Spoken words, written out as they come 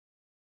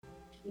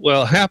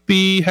Well,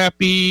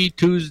 happy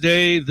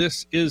Tuesday.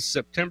 This is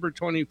September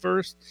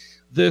 21st.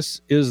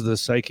 This is the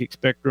Psychic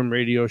Spectrum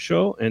Radio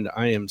Show, and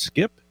I am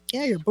Skip.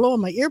 Yeah, you're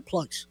blowing my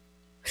earplugs.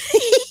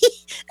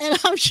 And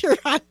I'm sure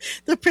I'm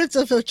the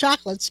Princess of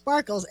Chocolate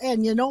Sparkles.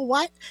 And you know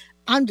what?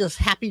 I'm just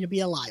happy to be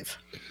alive.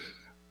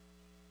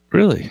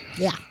 Really?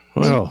 Yeah.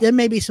 Well, there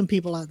may be some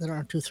people out that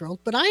aren't too thrilled,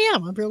 but I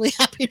am. I'm really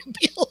happy to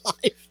be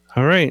alive.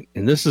 All right.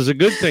 And this is a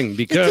good thing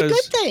because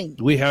it's a good thing.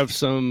 We have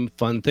some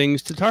fun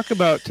things to talk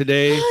about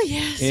today. Oh,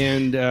 yes.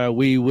 And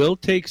we will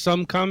take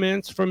some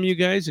comments from you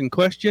guys and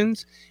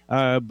questions.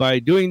 By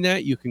doing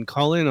that, you can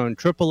call in on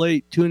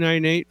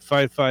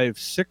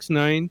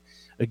 888-298-5569.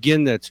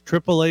 Again, that's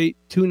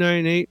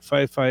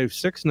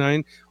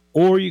 888-298-5569.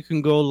 Or you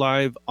can go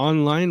live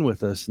online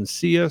with us and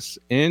see us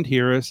and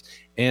hear us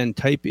and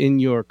type in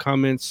your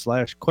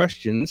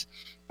comments/questions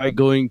by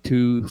going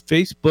to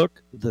Facebook,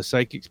 the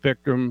Psychic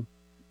Spectrum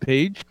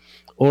page,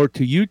 or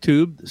to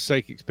YouTube, the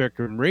Psychic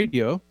Spectrum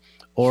Radio,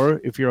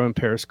 or if you're on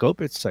Periscope,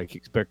 it's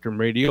Psychic Spectrum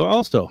Radio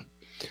also.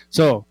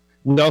 So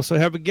we also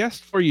have a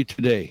guest for you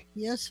today.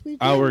 Yes, we do.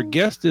 Our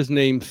guest is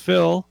named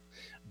Phil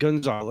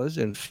Gonzales,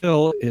 and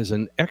Phil is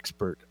an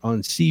expert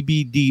on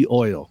CBD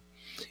oil.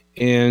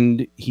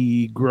 And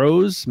he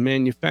grows,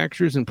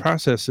 manufactures, and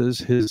processes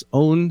his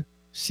own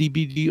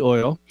CBD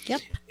oil. Yep.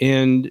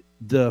 And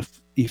the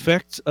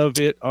effects of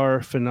it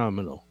are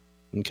phenomenal.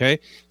 Okay.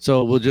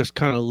 So we'll just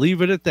kind of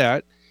leave it at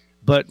that.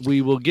 But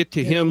we will get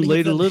to him a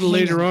little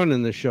later on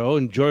in the show.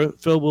 And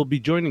Phil will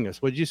be joining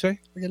us. What did you say?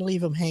 We're going to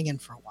leave him hanging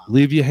for a while.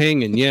 Leave you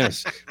hanging,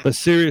 yes. But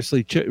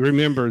seriously,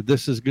 remember,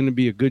 this is going to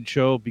be a good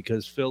show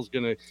because Phil's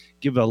going to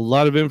give a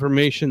lot of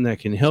information that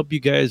can help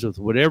you guys with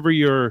whatever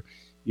you're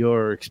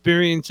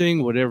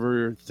experiencing,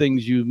 whatever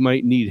things you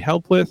might need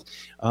help with.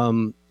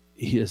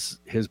 His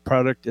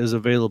product is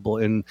available.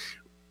 And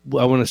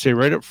I want to say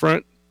right up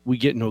front, we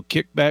get no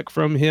kickback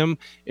from him,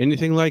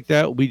 anything like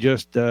that. We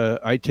just,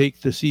 I take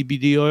the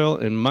CBD oil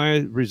and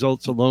my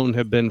results alone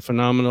have been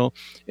phenomenal.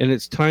 And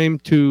it's time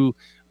to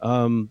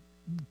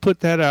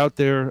put that out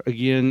there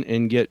again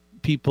and get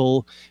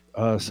people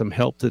some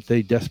help that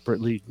they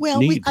desperately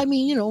need.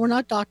 We're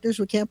not doctors.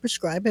 We can't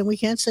prescribe and we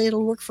can't say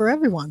it'll work for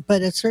everyone,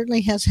 but it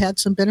certainly has had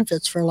some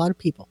benefits for a lot of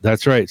people.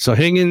 That's right. So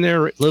hang in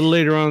there a little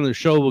later on in the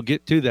show. We'll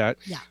get to that.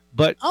 Yeah.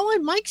 But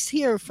and Mike's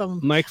here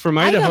Mike from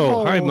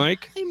Idaho. Hi,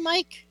 Mike. Hi,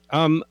 Mike.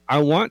 I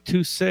want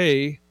to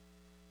say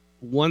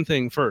one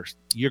thing first.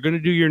 You're going to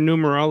do your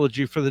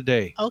numerology for the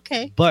day.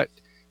 Okay. But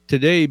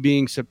today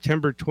being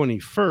September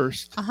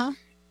 21st,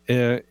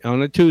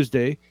 on a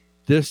Tuesday,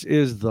 this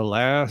is the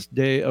last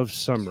day of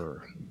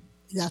summer.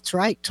 That's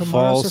right.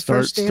 Tomorrow's the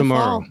first day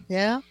tomorrow. Of fall.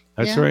 Yeah.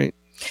 That's right.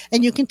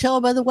 And you can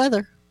tell by the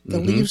weather. The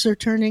leaves are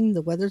turning.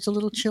 The weather's a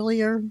little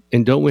chillier.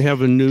 And don't we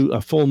have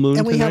a full moon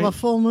And we tonight? have a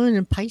full moon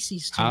in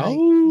Pisces tonight.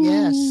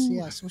 Oh.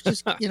 Yes. Which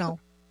is,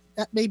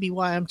 that may be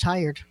why I'm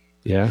tired.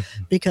 Yeah.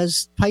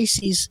 Because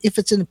Pisces, if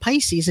it's in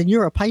Pisces and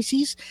you're a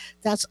Pisces,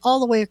 that's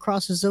all the way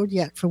across the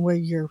zodiac from where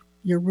your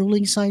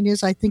ruling sign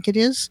is. I think it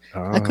is.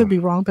 I could be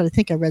wrong, but I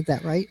think I read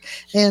that right.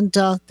 And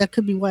that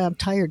could be why I'm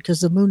tired,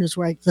 because the moon is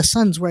the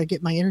sun's where I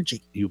get my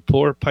energy. You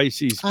poor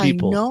Pisces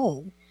people. I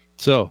know.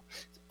 So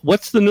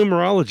what's the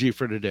numerology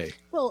for today?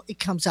 Well, it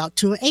comes out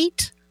to an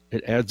 8.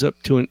 It adds up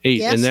to an 8.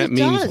 Yes, and that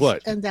means does.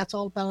 what? And that's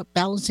all about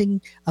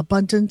balancing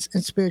abundance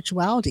and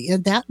spirituality.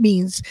 And that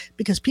means,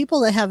 because people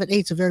that have an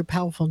 8 is a very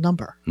powerful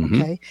number.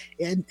 Okay.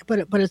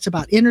 But it's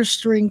about inner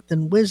strength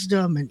and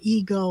wisdom and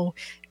ego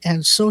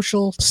and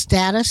social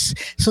status.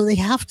 So they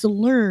have to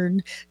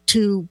learn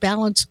to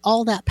balance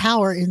all that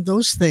power in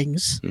those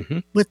things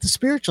with the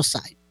spiritual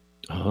side.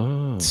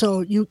 Oh.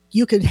 So you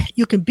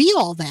can be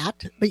all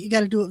that, but you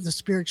got to do it with a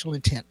spiritual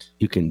intent.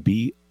 You can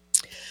be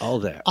all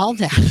that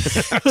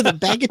with a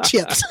bag of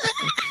chips.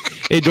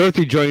 Hey,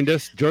 Dorothy joined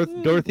us.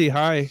 Dorothy,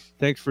 hi.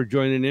 Thanks for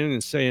joining in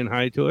and saying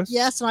hi to us.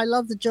 Yes, and I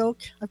love the joke.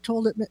 I've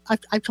told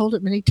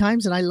it many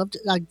times, and I loved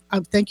it. I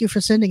thank you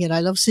for sending it. I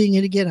love seeing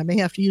it again. I may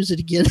have to use it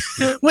again.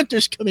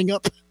 Winter's coming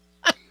up.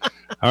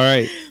 All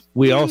right.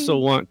 We also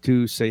want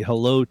to say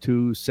hello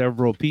to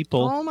several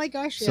people. Oh my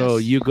gosh! Yes. So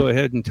you go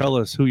ahead and tell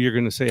us who you're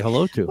going to say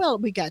hello to. Well,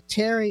 we got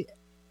Terry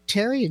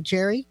and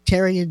Jerry,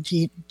 Terry and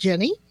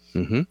Jenny.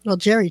 Well,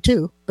 Jerry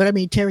too, but I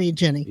mean Terry and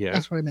Jenny. Yeah.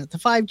 That's what I meant. The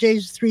 5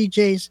 J's, 3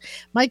 J's,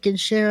 Mike and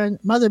Sharon,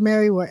 Mother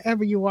Mary,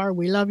 wherever you are,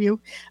 we love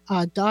you.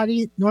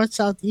 Dottie, North,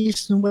 South,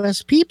 East, and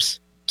West peeps.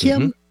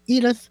 Kim,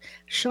 Edith,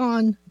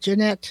 Sean,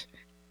 Jeanette,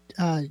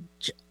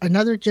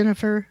 another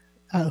Jennifer,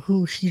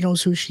 who she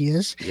knows who she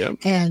is. Yep.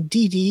 And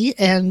Dee Dee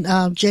and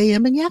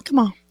JM and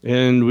Yakima.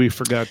 And we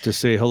forgot to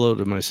say hello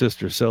to my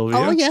sister Sylvia.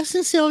 Oh yes,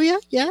 and Sylvia.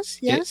 Yes.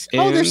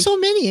 And there's so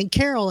many, and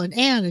Carol and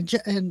Ann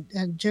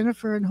and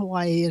Jennifer in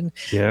Hawaii, and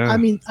yeah. I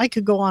mean I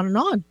could go on and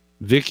on.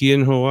 Vicky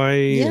in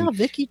Hawaii. Yeah,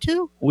 Vicky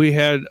too. We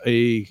had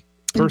a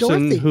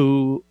person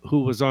who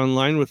was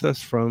online with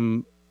us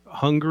from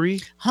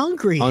Hungary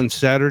on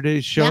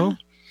Saturday's show. Yeah.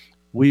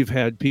 We've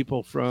had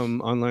people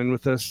from online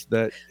with us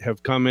that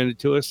have commented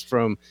to us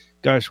from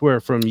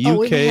from UK.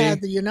 We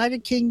had the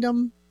United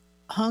Kingdom,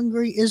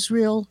 Hungary,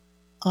 Israel,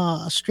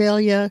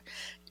 Australia,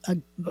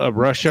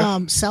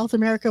 Russia, South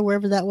America,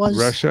 wherever that was.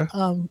 Russia,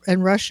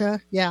 and Russia.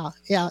 Yeah.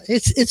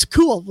 It's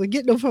cool. We're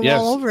getting them from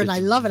all over, and I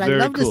love it. I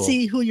love to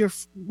see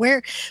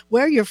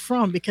where you're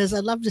from, because I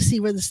love to see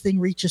where this thing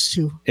reaches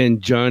to.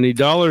 And Johnny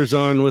Dollar's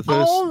on with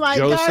us. Oh my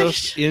Joseph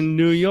gosh, in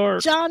New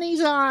York.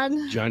 Johnny's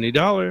on. Johnny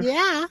Dollar.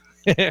 Yeah,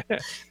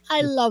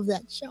 I love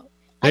that show.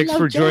 Thanks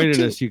for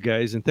joining us, you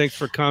guys, and thanks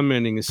for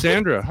commenting.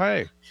 Sandra,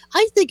 hi.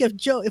 I think of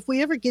Joe. If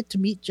we ever get to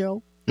meet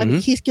Joe, I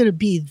mean, he's going to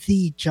be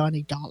the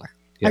Johnny Dollar.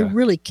 Yeah. I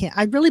really can't.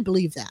 I really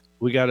believe that.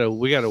 We gotta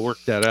work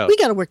that out. We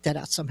gotta work that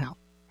out somehow.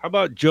 How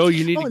about Joe?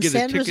 You need to get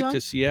Sandra's a ticket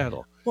to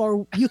Seattle,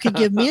 or you could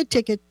give me a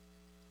ticket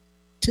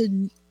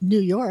to New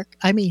York.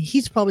 I mean,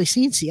 he's probably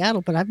seen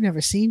Seattle, but I've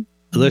never seen.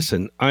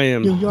 Listen, I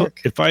am New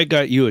York. If I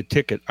got you a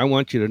ticket, I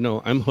want you to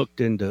know I'm hooked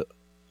into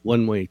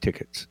one-way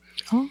tickets.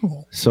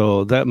 Oh,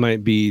 so that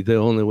might be the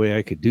only way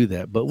I could do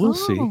that, but we'll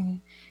see.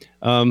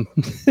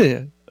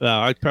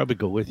 I'd probably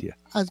go with you.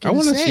 I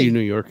want to see New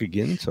York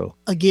again.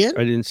 Again?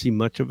 I didn't see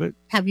much of it.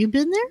 Have you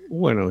been there?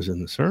 When I was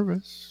in the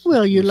service.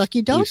 Well, you're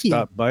lucky donkey. We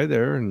stopped by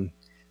there and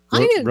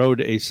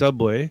rode a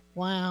subway.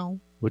 Wow.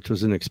 Which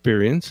was an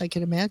experience. I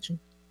can imagine.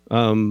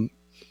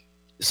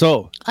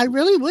 So I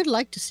really would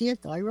like to see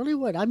it, though. I really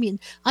would. I mean,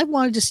 I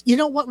wanted to. You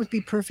know what would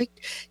be perfect?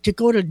 To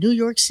go to New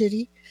York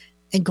City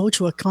and go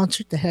to a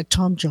concert that had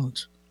Tom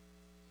Jones.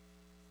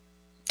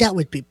 That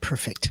would be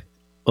perfect.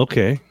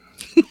 Okay.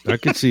 I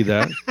could see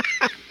that.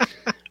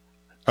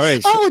 All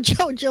right.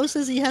 So, Joe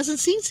says he hasn't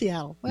seen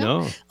Seattle.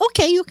 Well, no.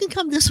 Okay, you can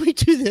come this way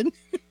too then.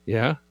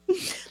 Yeah.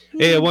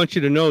 Hey, I want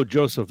you to know,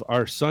 Joseph,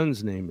 our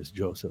son's name is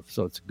Joseph,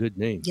 so it's a good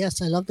name.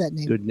 Yes, I love that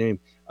name. Good name.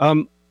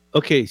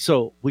 Okay,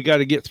 so we got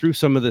to get through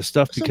some of this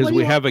stuff because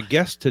we have a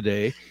guest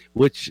today,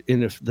 which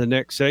in the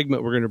next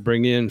segment we're going to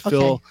bring in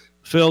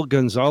Phil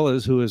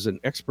Gonzales, who is an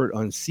expert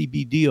on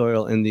CBD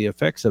oil and the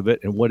effects of it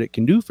and what it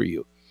can do for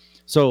you.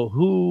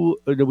 So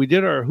we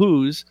did our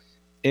who's.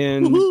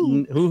 And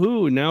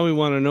hoo-hoo, now we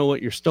want to know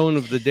what your stone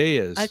of the day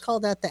is. I call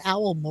that the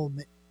owl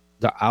moment.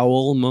 The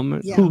owl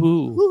moment? Yeah.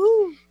 Hoo-hoo.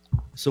 Hoo-hoo.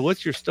 So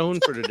what's your stone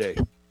for today?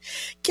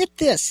 Get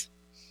this.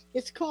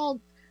 It's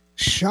called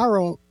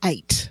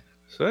Sha'ronite.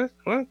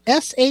 What?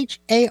 Sharoite.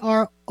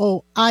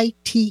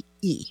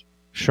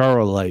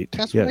 Sha'ronite.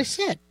 That's what I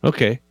said.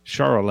 Okay,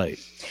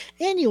 Sha'ronite.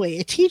 Anyway,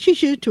 it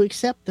teaches you to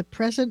accept the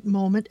present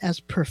moment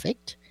as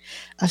perfect,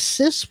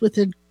 assists with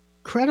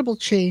incredible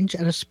change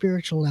at a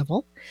spiritual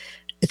level.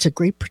 It's a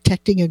great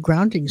protecting and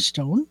grounding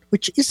stone,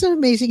 which isn't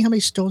amazing how many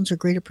stones are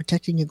great at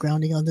protecting and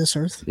grounding on this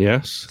earth.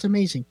 Yes. It's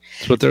amazing.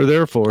 That's what they're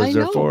there for.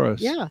 They're for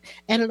us. Yeah.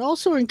 And it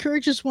also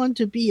encourages one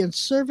to be in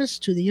service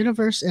to the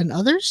universe and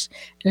others.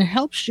 And it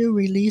helps you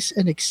release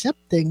and accept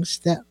things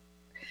that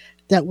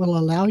will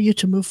allow you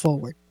to move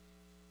forward.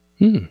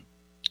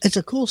 It's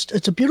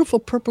a beautiful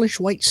purplish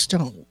white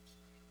stone.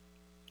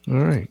 All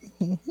right.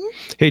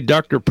 Hey,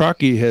 Dr.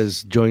 Procky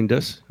has joined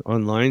us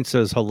online,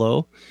 says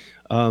hello.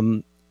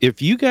 If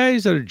you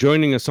guys are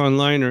joining us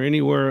online or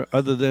anywhere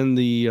other than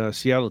the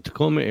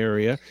Seattle-Tacoma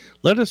area,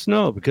 let us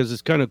know because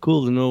it's kind of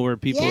cool to know where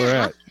people are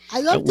at.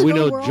 I love to we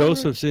know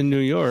Joseph's in New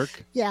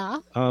York. Yeah.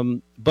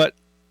 But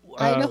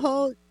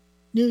Idaho,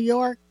 New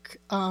York.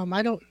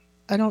 I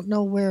don't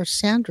know where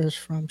Sandra's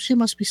from. She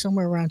must be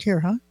somewhere around here,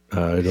 huh?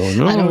 I don't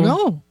know. I don't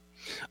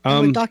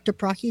know. Dr.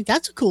 Procky,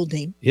 that's a cool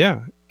name.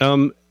 Yeah.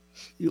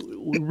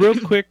 Real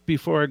quick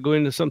before I go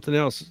into something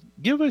else,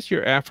 give us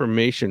your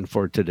affirmation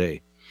for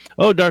today.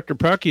 Oh, Dr.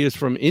 Procky is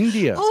from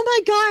India. Oh, my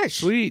gosh.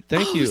 Sweet.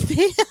 Thank you.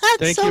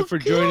 Thank you for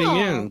joining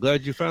in. I'm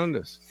glad you found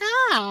us.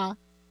 Yeah.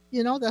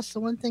 That's the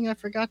one thing I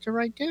forgot to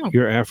write down.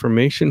 Your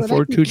affirmation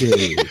for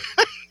today.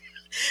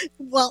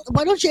 Well,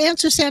 why don't you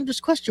answer Sandra's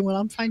question while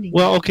I'm finding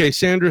Well, okay.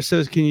 Sandra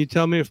says, can you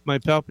tell me if my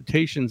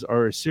palpitations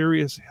are a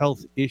serious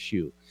health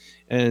issue?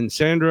 And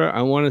Sandra,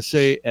 I want to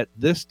say at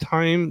this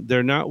time,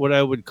 they're not what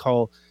I would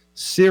call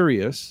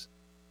serious.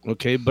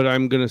 Okay. But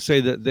I'm going to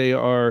say that they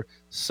are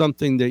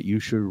something that you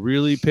should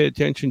really pay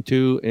attention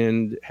to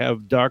and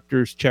have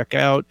doctors check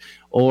out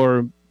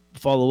or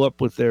follow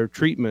up with their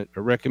treatment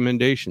or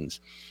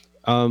recommendations.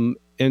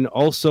 And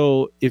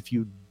also, if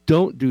you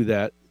don't do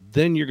that,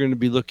 then you're going to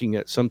be looking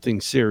at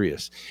something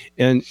serious.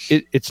 And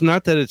it's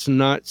not that it's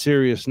not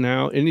serious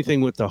now.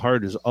 Anything with the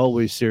heart is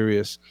always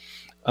serious.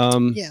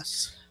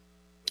 Yes.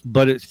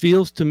 But it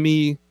feels to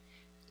me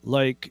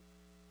like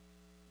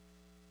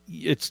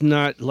it's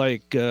not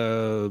like what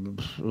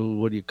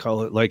do you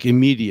call it, like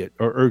immediate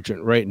or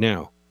urgent right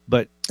now,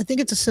 but I think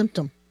it's a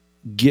symptom.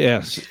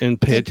 Yes, and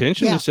pay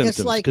attention to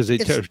symptoms because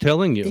they're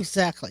telling you.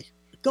 Exactly.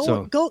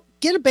 Go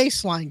get a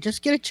baseline.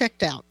 Just get it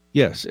checked out.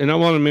 Yes, and I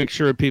want to make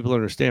sure people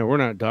understand we're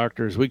not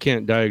doctors. We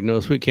can't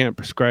diagnose. We can't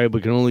prescribe.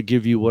 We can only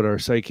give you what our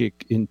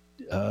psychic,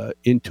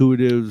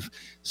 intuitive,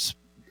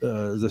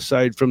 the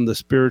side from the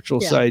spiritual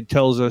side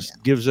tells us,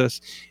 gives us,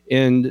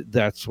 and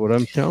that's what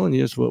I'm telling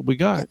you is what we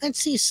got. And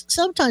see,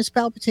 sometimes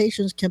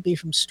palpitations can be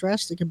from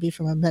stress. They can be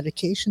from a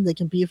medication. They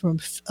can be from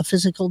a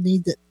physical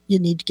need that you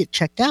need to get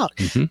checked out.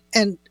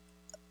 And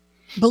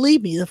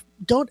believe me,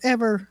 don't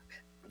ever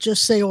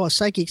just say, "Oh, a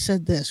psychic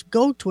said this."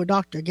 Go to a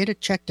doctor, get it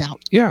checked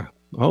out. Yeah,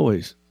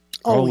 always.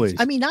 Always.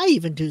 I mean, I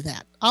even do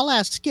that. I'll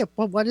ask Skip,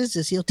 what is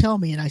this? He'll tell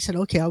me. And I said,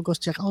 okay, I'll go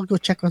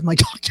check with my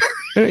doctor.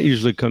 And it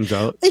usually comes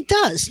out. It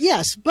does,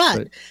 yes.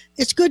 But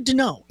it's good to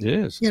know. It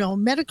is.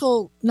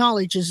 Medical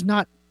knowledge is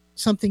not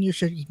something you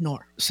should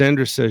ignore.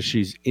 Sandra says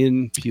she's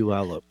in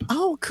Puyallup.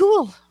 Oh,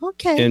 cool.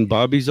 Okay. And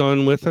Bobby's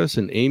on with us,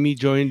 and Amy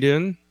joined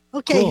in.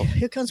 Okay, cool.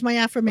 Here comes my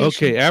affirmation.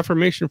 Okay,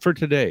 affirmation for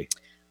today.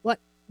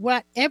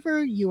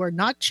 Whatever you are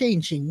not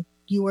changing,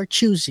 you are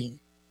choosing.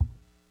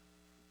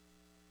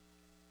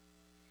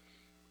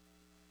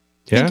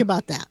 Yeah, think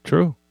about that.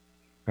 True.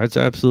 That's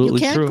absolutely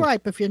true. You can't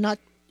gripe if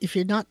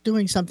you're not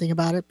doing something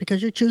about it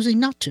because you're choosing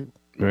not to.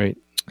 Right.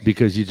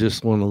 Because you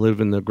just want to live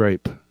in the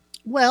gripe.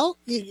 Well,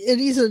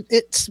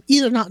 it's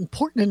either not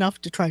important enough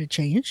to try to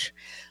change,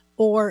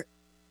 or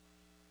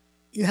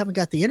you haven't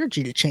got the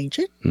energy to change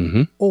it,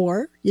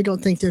 or you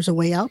don't think there's a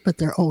way out, but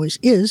there always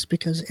is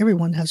because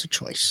everyone has a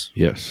choice.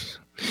 Yes.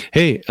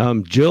 Hey,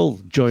 Jill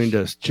joined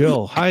us.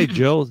 Jill, hi,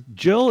 Jill.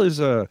 Jill is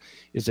a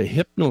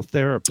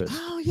hypnotherapist.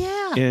 Oh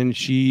yeah, and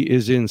she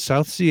is in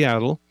South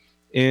Seattle,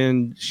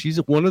 and she's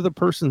one of the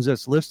persons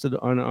that's listed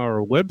on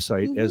our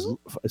website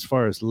as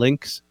far as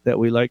links that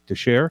we like to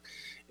share.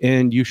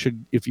 And you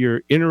should, if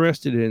you're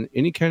interested in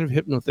any kind of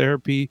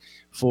hypnotherapy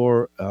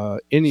for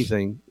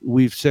anything,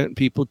 we've sent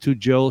people to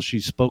Jill.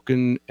 She's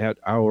spoken at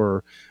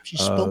our.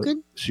 She's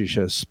spoken. She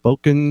has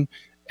spoken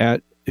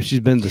at.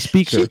 She's been the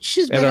speaker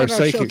at our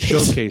psychic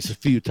showcase a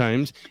few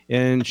times,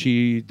 and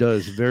she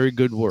does very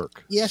good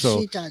work. Yes,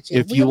 she does. Yeah.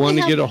 If you want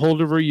to get a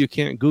hold of her, you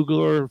can't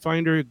Google her or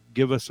find her.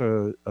 Give us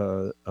a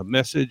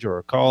message or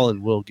a call,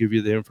 and we'll give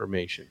you the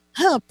information.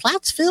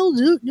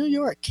 Plattsville, New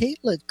York.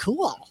 Caitlin,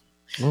 cool.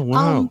 Oh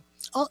wow.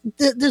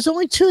 There's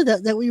only two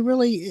that we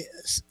really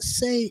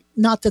say.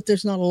 Not that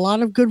there's not a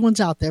lot of good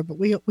ones out there, but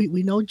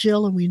we know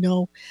Jill and we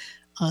know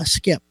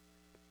Skip.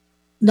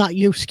 Not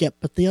you, Skip,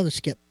 but the other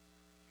Skip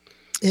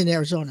in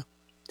Arizona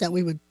that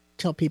we would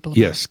tell people.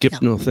 Yes,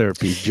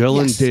 Skipnotherapy. Jill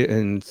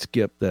and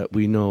Skip that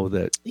we know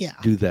that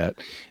do that.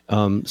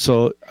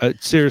 So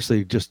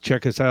seriously, just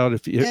check us out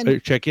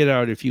check it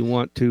out if you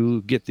want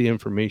to get the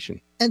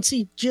information. And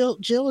see,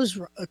 Jill is,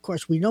 of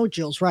course, we know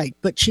Jill's right,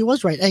 but she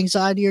was right.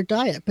 Anxiety or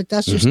diet, but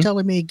that's just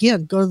telling me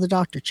again, go to the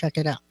doctor, check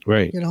it out.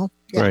 Right.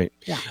 Right.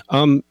 Yeah.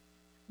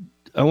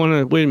 I want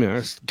to wait a minute.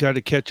 I've got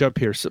to catch up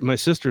here. So my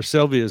sister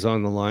Sylvia is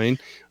on the line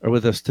or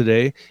with us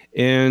today,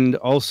 and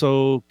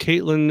also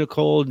Caitlin,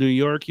 Nicole, New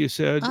York. You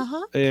said, and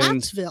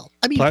Plattsville.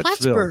 I mean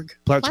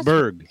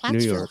Plattsburgh, New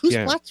York. Who's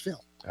Plattsville?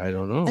 I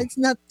don't know.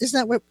 Isn't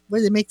that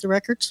where they make the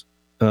records?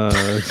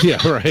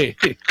 Yeah, right.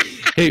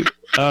 Hey,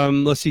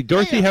 let's see.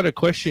 Dorothy had a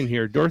question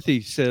here. Dorothy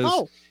says,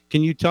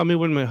 can you tell me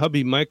when my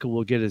hubby Michael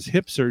will get his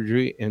hip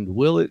surgery, and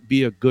will it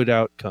be a good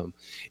outcome?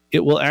 It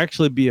will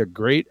actually be a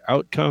great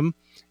outcome.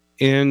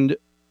 And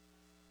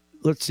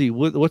let's see,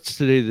 what's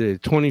today, the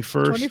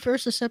 21st?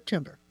 21st of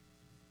September.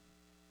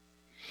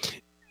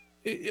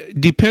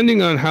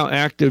 Depending on how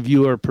active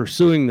you are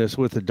pursuing this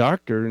with the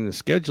doctor and the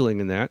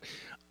scheduling and that,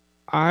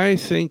 I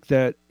think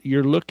that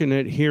you're looking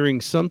at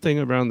hearing something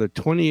around the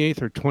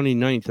 28th or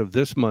 29th of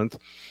this month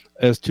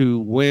as to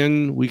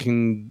when we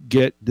can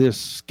get this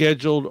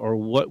scheduled or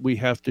what we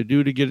have to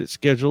do to get it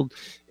scheduled.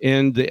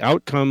 And the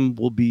outcome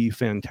will be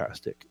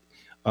fantastic.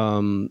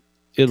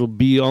 It'll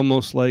be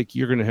almost like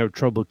you're going to have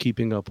trouble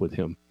keeping up with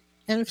him.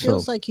 And it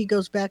feels like he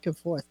goes back and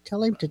forth.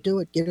 Tell him to do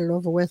it, get it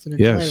over with, and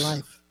enjoy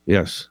life.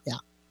 Yes.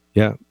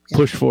 Yeah.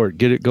 Push forward.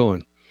 Get it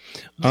going.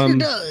 You're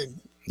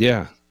done.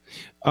 Yeah.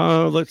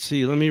 Let's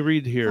see. Let me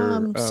read here.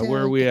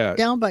 Where are we at?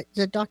 Down by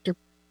the doctor.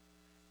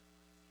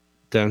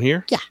 Down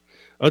here? Yeah.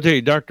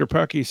 Okay. Dr.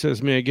 Pucky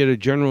says, may I get a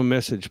general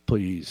message,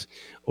 please?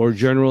 Or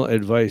general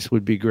advice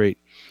would be great.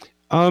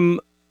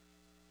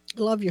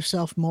 Love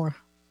yourself more.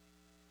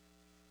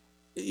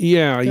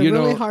 Yeah. They're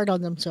really hard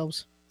on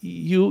themselves.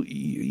 Who, what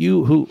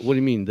do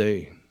you mean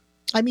they?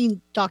 I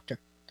mean, doctor.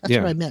 That's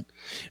what I meant.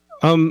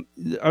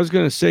 I was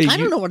going to say, I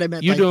don't know what I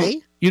meant by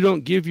they. You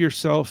don't give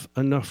yourself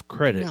enough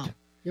credit. No.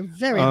 You're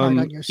very hard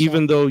on yourself.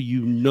 Even though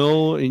you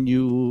know, and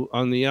you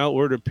on the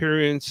outward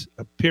appearance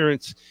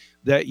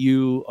that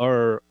you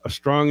are a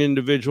strong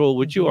individual,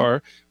 which you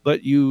are,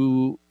 but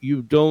you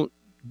don't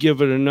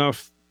give it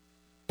enough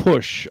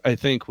push, I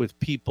think, with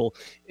people.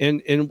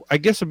 And I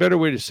guess a better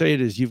way to say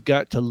it is you've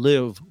got to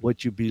live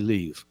what you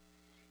believe.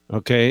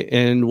 Okay.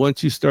 And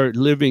once you start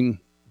living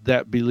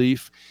that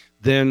belief,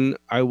 then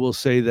I will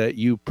say that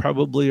you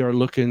probably are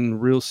looking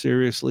real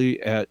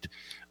seriously at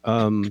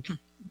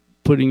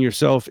putting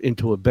yourself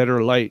into a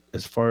better light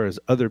as far as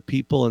other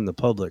people and the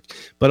public.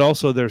 But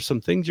also there's some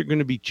things you're going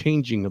to be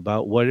changing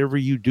about whatever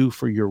you do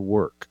for your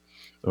work.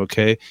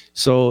 Okay.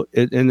 So,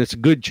 and it's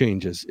good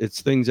changes.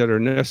 It's things that are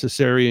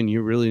necessary and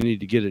you really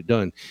need to get it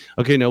done.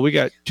 Okay. Now we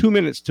got 2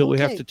 minutes till we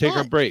have to take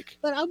our break.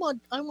 But I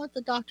want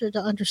the doctor to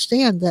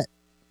understand that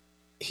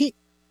he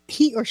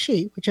or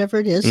she, whichever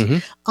it is,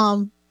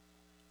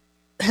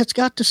 has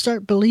got to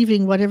start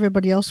believing what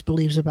everybody else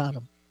believes about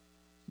him.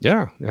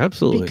 Yeah,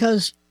 absolutely.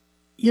 Because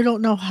you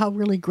don't know how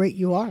really great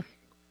you are.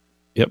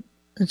 Yep.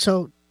 And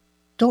so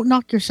don't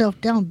knock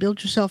yourself down,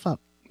 build yourself up.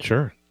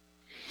 Sure.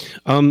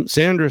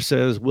 Sandra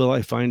says, will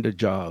I find a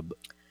job?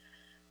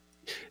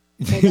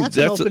 Well, that's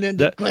an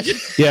open-ended question.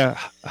 Yeah.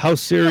 How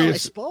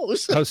serious? Well, I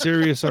suppose. How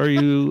serious are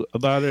you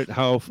about it?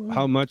 How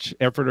much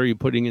effort are you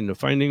putting into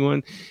finding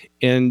one?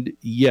 And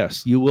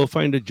yes, you will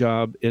find a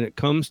job, and it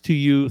comes to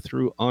you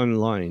through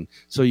online.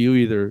 So you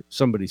either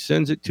somebody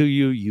sends it to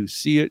you, you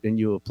see it, and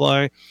you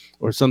apply,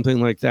 or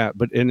something like that.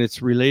 And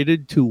it's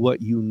related to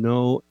what you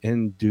know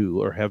and do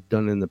or have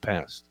done in the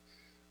past.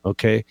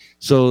 Okay,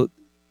 so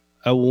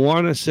I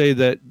want to say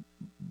that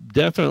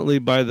definitely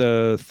by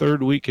the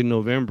third week in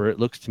November, it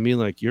looks to me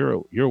like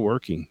you're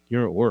working,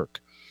 you're at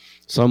work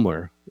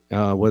somewhere,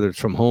 whether it's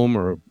from home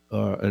or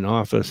an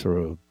office or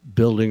a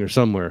building or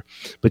somewhere,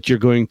 but you're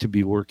going to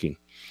be working.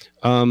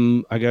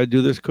 I got to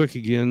do this quick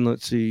again.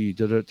 Let's see.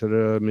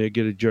 May I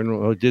get a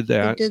general? Oh, did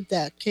that.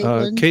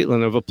 Caitlin.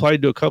 Caitlin, I've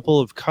applied to a couple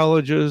of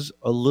colleges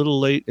a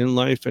little late in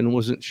life and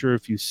wasn't sure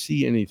if you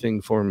see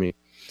anything for me.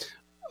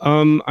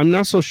 I'm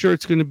not so sure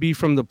it's going to be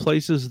from the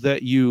places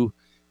that you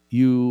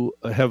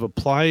have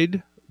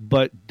applied,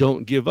 but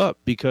don't give up,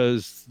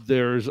 because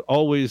there's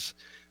always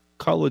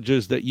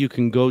colleges that you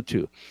can go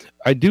to.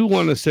 I do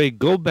want to say,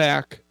 go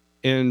back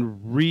and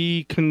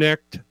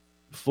reconnect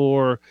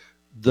for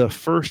the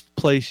first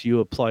place you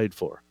applied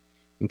for.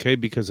 Okay.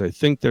 Because I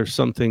think there's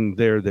something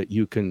there that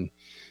you can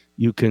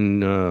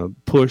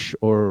push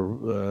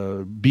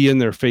or be in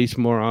their face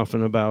more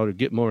often about, or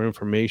get more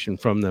information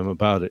from them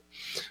about it.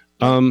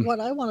 What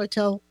I want to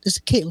tell is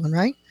Caitlin,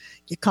 right?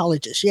 Your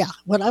colleges. Yeah.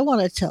 What I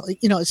want to tell,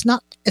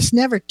 it's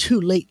never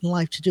too late in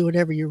life to do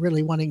whatever you're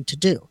really wanting to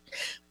do.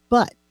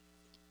 But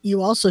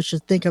you also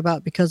should think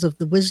about, because of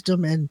the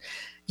wisdom and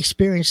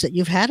experience that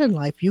you've had in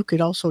life, you could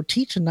also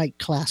teach a night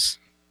class.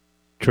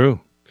 True.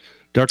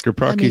 Dr.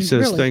 Procky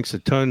says, really. Thanks a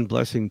ton.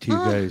 Blessing to you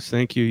guys.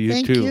 Thank you. You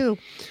Thank too.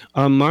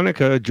 you.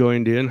 Monica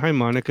joined in. Hi,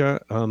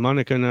 Monica.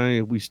 Monica and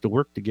I, we used to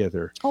work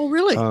together. Oh,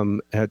 really?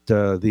 At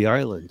the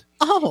island.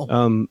 Oh.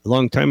 A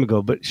long time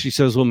ago. But she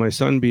says, will my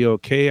son be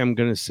okay? I'm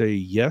going to say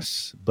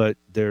yes, but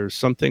there's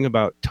something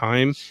about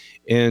time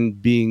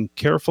and being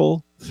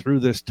careful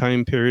through this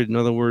time period. In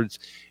other words,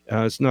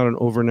 it's not an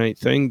overnight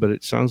thing, but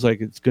it sounds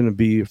like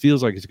it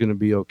feels like it's going to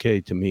be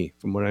okay to me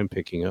from what I'm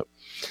picking up.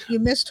 You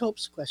missed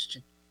Hope's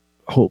question.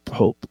 Hope.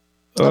 Up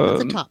at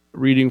the top.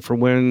 Reading for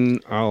when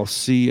I'll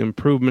see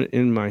improvement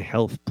in my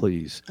health,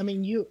 please. I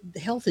mean, the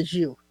health is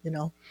you,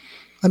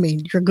 I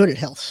mean, you're good at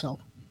health, so.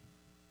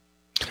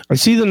 I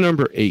see the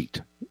number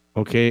 8.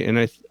 Okay. And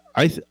I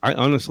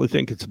honestly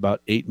think it's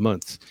about 8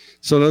 months.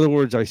 So in other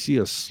words, I see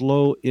a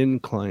slow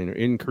incline or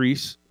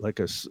increase, like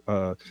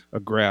a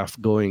graph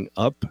going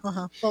up.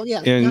 Well,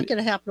 yeah, it's not going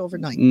to happen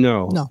overnight.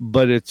 No,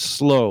 but it's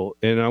slow.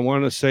 And I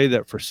want to say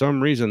that for some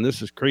reason,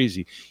 this is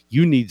crazy.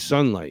 You need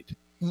sunlight.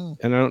 And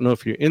I don't know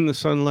if you're in the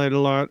sunlight a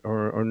lot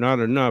or not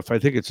enough. I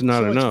think it's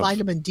not enough. It's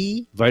vitamin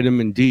D?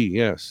 Vitamin D,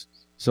 yes.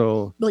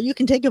 So. Well, you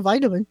can take a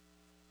vitamin.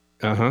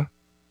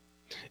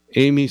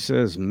 Amy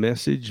says,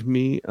 message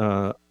me.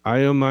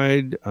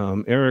 Iomide.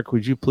 Eric,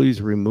 would you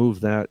please remove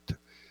that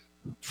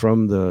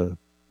from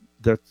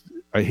that?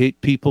 I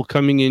hate people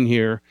coming in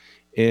here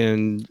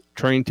and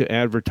trying to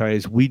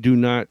advertise. We do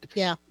not.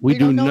 Yeah. We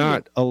do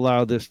not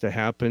allow this to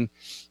happen,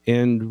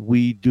 and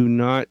we do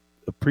not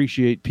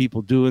appreciate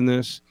people doing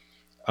this.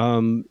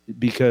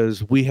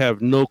 Because we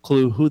have no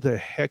clue who the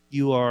heck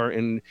you are,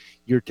 and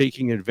you're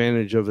taking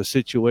advantage of a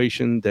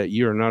situation that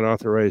you're not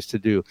authorized to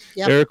do.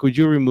 Yep. Eric, would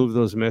you remove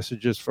those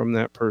messages from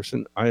that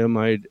person?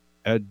 Iomide,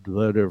 add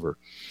whatever.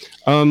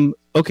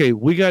 Okay,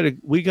 we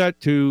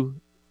got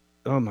to,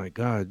 oh my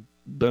God,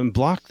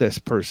 block this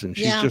person.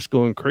 She's just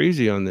going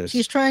crazy on this.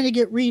 She's trying to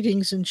get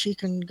readings, and she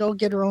can go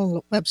get her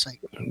own website.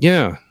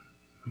 Yeah.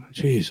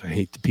 Jeez, I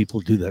hate the people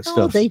who do that stuff.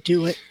 Oh, they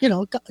do it.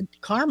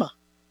 Karma.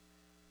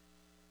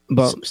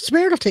 But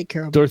Spirit will take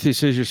care of it. Dorothy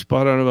says you're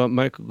spot on about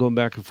Michael going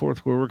back and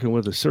forth. We're working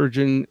with a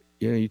surgeon.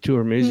 Yeah, you two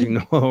are amazing.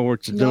 No,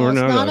 it's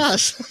not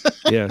us.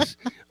 Yes.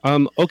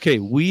 Okay,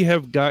 we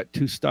have got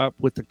to stop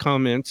with the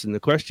comments and the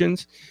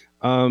questions.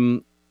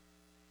 Hope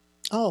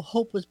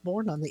was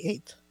born on the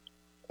 8th.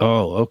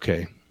 Oh,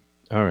 okay.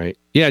 All right.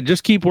 Yeah,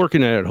 just keep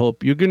working at it,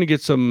 Hope. You're going to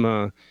get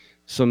some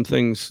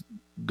things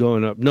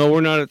going up. No,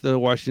 we're not at the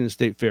Washington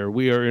State Fair.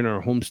 We are in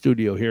our home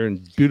studio here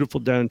in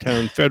beautiful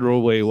downtown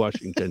Federal Way,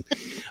 Washington.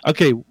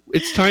 Okay,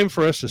 it's time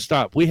for us to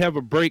stop. We have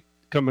a break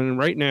coming in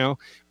right now,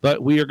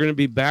 but we are going to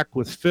be back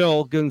with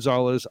Phil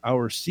Gonzales,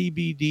 our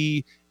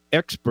CBD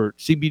expert,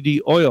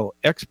 CBD oil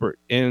expert,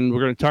 and we're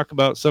going to talk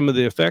about some of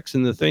the effects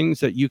and the things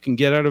that you can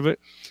get out of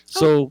it.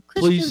 So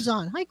Kristen's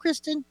on. Hi,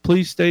 Kristen.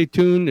 Please stay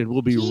tuned, and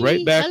we'll be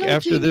right back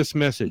after this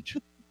message.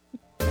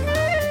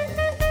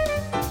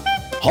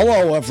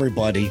 Hello,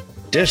 everybody.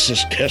 This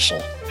is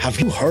Kissel. Have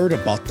you heard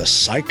about the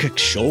Psychic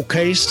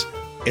Showcase?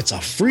 It's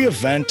a free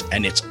event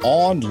and it's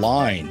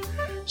online,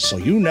 so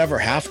you never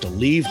have to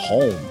leave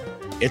home.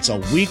 It's a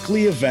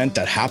weekly event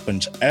that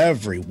happens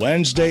every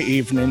Wednesday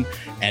evening,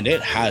 and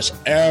it has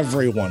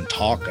everyone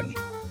talking.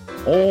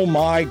 Oh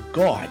my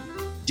God,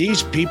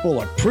 these people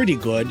are pretty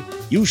good.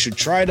 You should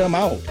try them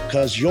out,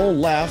 because you'll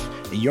laugh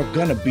and you're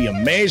going to be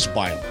amazed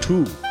by them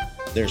too.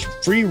 There's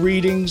free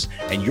readings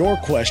and your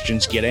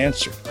questions get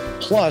answered.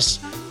 Plus,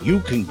 you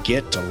can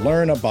get to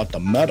learn about the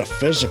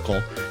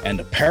metaphysical and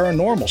the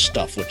paranormal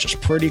stuff, which is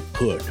pretty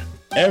good.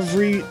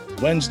 Every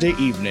Wednesday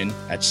evening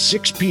at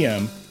 6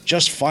 p.m.,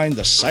 just find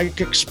the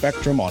Psychic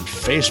Spectrum on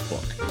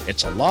Facebook.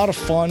 It's a lot of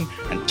fun,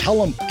 and tell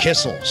them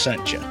Kissel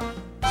sent you.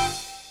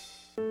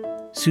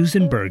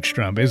 Susan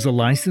Bergstrom is a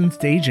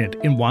licensed agent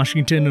in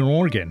Washington and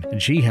Oregon,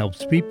 and she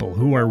helps people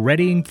who are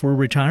readying for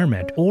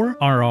retirement or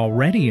are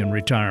already in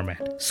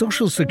retirement.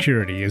 Social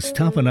Security is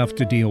tough enough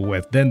to deal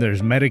with. Then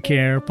there's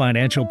Medicare,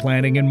 financial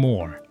planning, and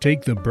more.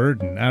 Take the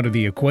burden out of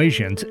the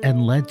equations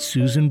and let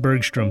Susan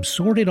Bergstrom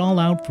sort it all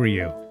out for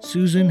you.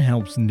 Susan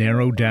helps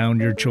narrow down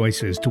your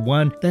choices to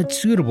one that's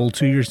suitable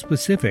to your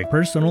specific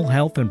personal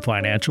health and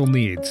financial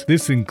needs.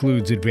 This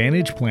includes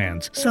Advantage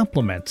plans,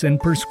 supplements, and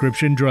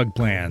prescription drug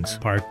plans.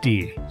 Part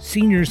D.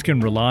 Seniors can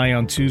rely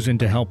on Susan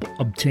to help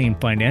obtain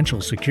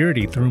financial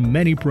security through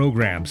many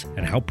programs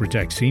and help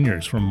protect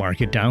seniors from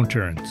market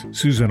downturns.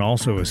 Susan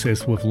also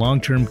assists with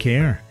long-term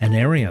care, an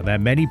area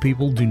that many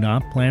people do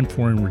not plan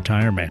for in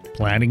retirement.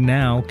 Planning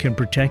now can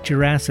protect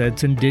your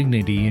assets and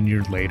dignity in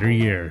your later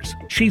years.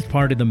 She's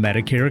part of the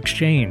Medicare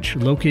Exchange,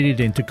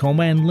 located in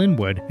Tacoma and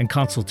Linwood, and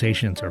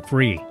consultations are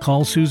free.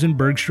 Call Susan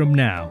Bergstrom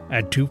now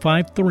at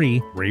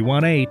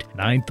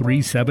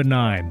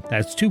 253-318-9379.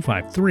 That's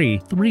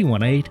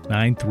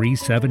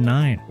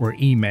 253-318-9379, or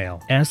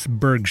email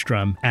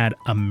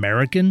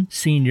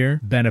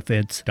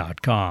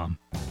sbergstrom@americanseniorbenefits.com.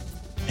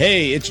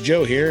 Hey, it's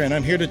Joe here, and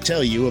I'm here to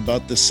tell you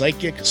about the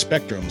Psychic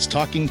Spectrum's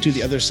Talking to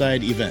the Other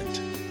Side event.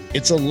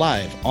 It's a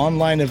live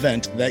online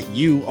event that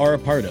you are a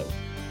part of.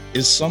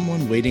 Is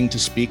someone waiting to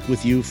speak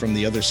with you from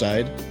the other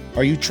side?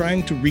 Are you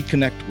trying to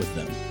reconnect with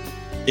them?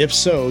 If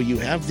so, you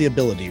have the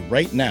ability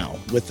right now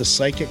with the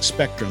Psychic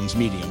Spectrum's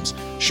mediums,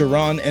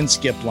 Sha'ron and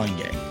Skip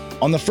Langang.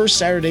 On the first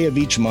Saturday of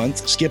each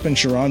month, Skip and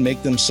Sha'ron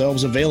make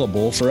themselves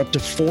available for up to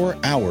 4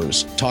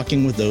 hours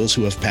talking with those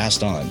who have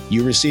passed on.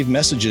 You receive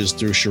messages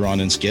through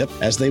Sha'ron and Skip,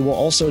 as they will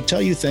also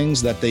tell you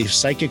things that they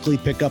psychically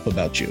pick up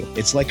about you.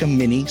 It's like a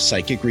mini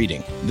psychic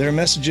reading. Their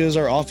messages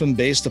are often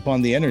based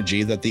upon the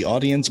energy that the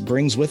audience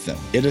brings with them.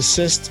 It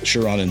assists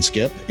Sha'ron and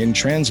Skip in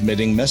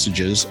transmitting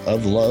messages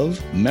of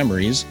love,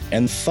 memories,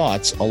 and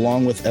thoughts,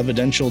 along with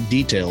evidential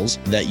details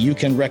that you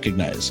can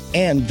recognize.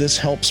 And this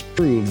helps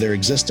prove their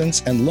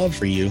existence and love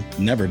for you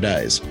never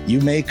dies.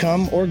 You may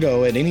come or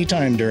go at any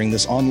time during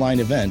this online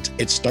event.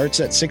 It starts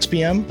at 6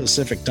 p.m.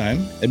 Pacific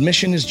time.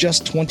 Admission is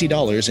just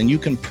 $20, and you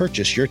can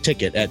purchase your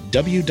ticket at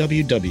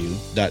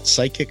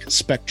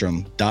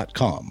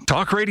www.psychicspectrum.com.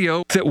 Talk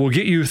radio that will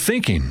get you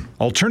thinking.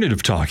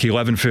 Alternative Talk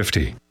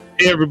 1150.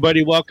 Hey,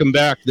 everybody, welcome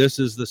back. This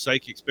is the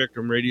Psychic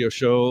Spectrum Radio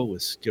Show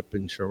with Skip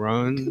and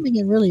Sha'ron. Coming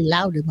in really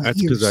loud in my ears.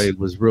 That's because I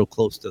was real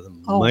close to the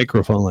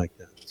microphone like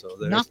that. So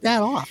knock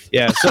that off.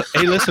 Yeah. So,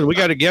 hey, listen, we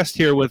got a guest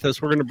here with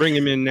us. We're going to bring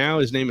him in now.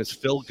 His name is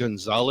Phil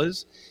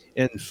Gonzales,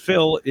 and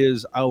Phil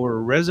is our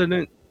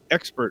resident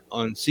expert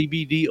on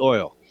CBD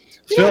oil.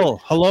 Yeah.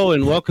 Phil, hello,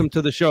 and welcome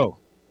to the show.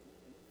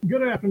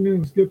 Good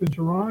afternoon, Skip and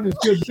Sha'ron. It's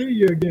good to see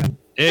you again.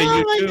 Hey, oh,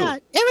 you my too.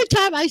 God. Every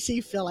time I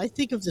see Phil, I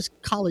think of this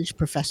college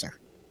professor.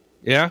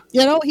 Yeah?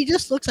 You know, he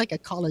just looks like a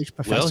college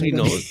professor. Well, he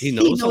knows he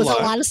knows a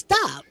lot of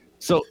stuff.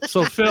 So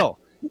Phil,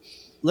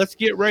 let's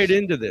get right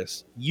into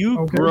this.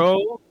 You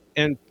grow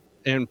and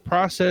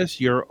process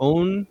your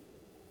own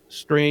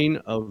strain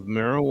of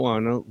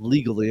marijuana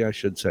legally, I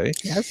should say.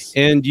 Yes.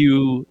 And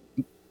you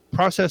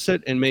process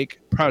it and make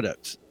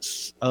products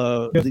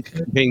that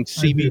contain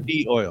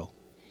CBD oil.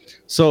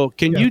 So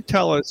can you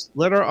tell us,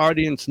 let our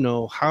audience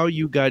know how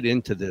you got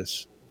into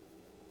this?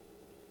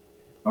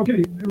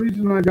 Okay, the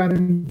reason I got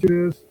into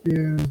this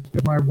is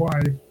that my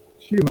wife,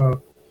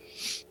 Sheila,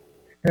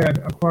 had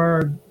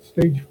acquired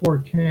stage 4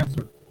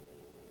 cancer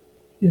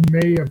in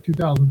May of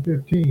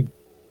 2015.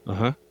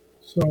 Uh-huh.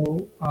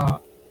 So I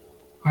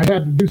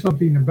had to do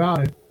something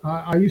about it.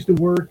 I used to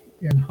work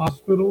in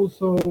hospitals,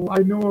 so I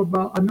know a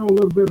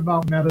little bit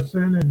about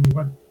medicine and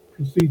what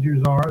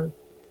procedures are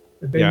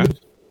that they use.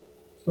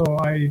 So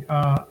I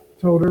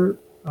told her,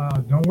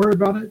 don't worry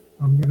about it.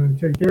 I'm going to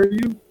take care of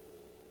you.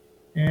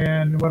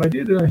 And what I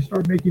did is I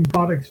started making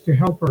products to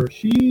help her.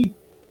 She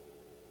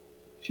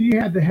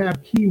had to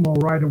have chemo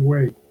right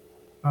away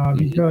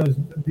because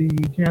the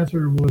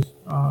cancer was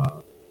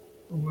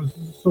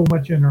so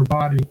much in her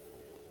body.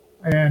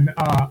 And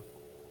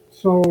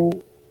so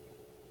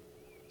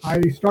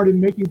I started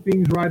making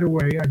things right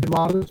away. I did a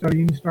lot of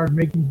studying, started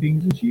making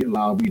things, and she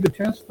allowed me to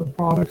test the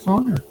products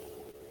on her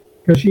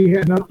because she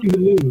had nothing to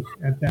lose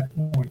at that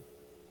point.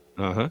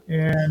 Uh-huh.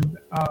 And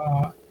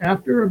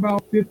after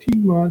about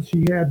 15 months,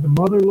 she had the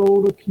mother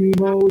load of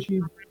chemo.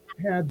 She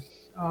had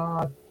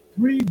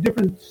 3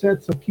 different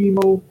sets of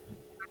chemo,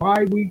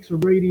 5 weeks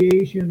of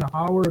radiation, an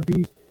hour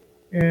apiece.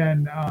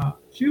 And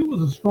she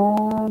was a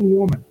strong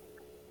woman.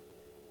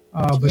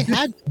 But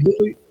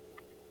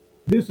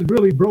this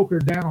really broke her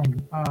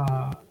down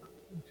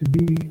to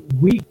be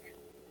weak,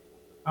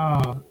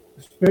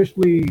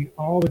 especially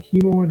all the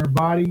chemo in her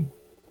body.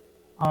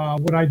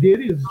 what I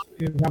did is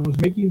I was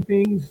making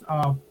things.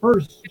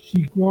 First,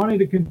 she wanted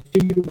to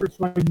continue to work,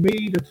 so I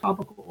made a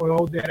topical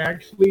oil that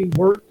actually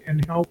worked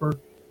and helped her,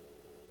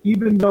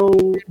 even though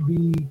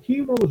the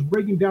chemo was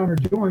breaking down her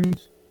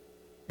joints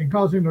and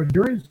causing her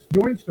joints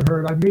to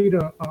hurt. I made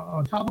a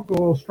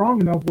topical oil strong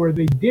enough where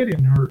they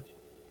didn't hurt,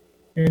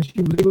 and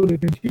she was able to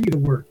continue to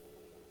work.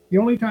 The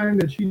only time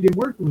that she did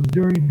work was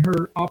during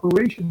her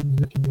operations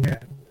that she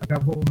had, like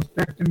a whole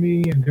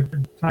mastectomy and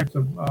different types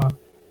of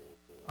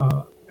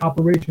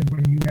operations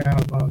when you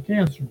have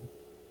cancer.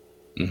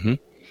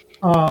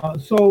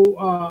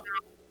 So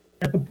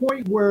at the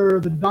point where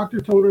the doctor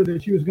told her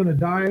that she was going to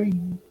die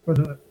for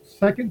the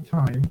second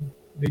time,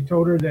 they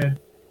told her that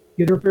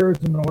get her affairs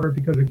in order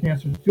because her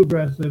cancer is too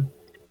aggressive.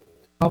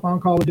 Top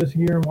oncologist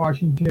here in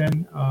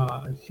Washington.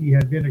 She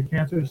had been at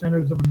Cancer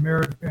Centers of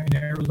America in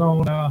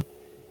Arizona.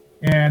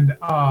 And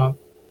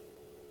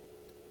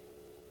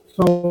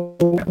so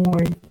at that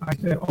point, I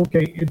said,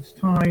 okay, it's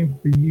time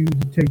for you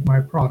to take my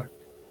product.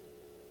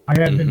 I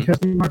had been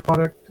testing my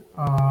product,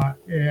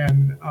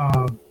 and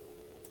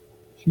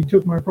she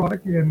took my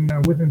product,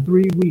 and within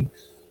 3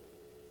 weeks,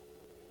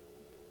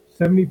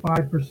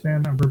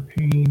 75% of her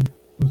pain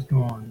was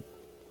gone.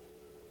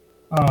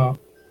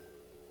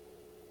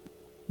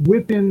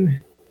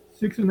 Within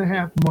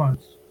 6.5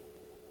 months,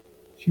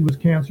 she was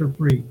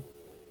cancer-free.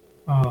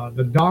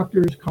 The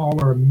doctors call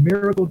her a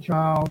miracle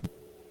child.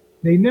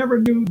 They never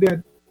knew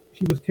that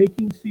she was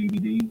taking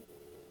CBD,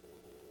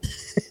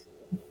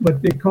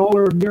 but they call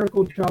her a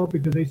miracle child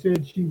because they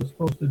said she was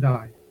supposed to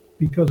die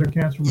because her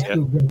cancer was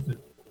too aggressive.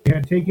 They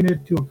had taken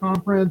it to a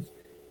conference,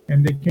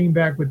 and they came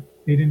back with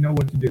they didn't know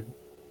what to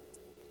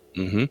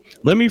do.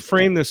 Let me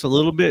frame this a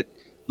little bit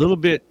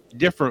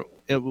different,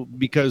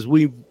 because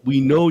we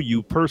know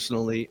you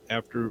personally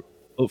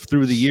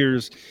through the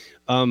years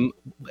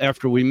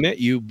after we met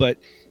you, but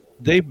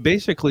they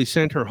basically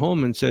sent her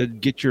home and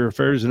said, get your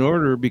affairs in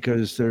order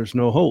because there's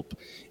no hope.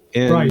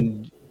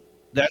 And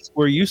that's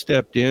where you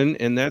stepped in,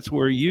 and that's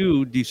where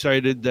you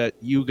decided that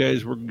you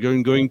guys were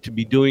going to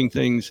be doing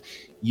things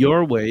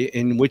your way,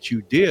 in which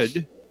you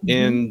did.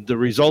 And the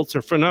results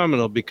are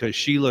phenomenal because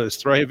Sheila is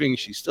thriving.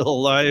 She's still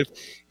alive,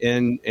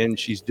 and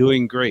she's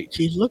doing great.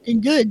 She's looking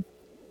good.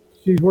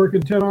 She's working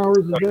 10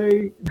 hours a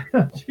day.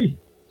 She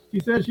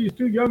said she's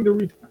too young to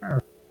retire.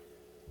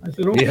 I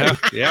said, okay.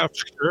 Yeah,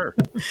 for sure.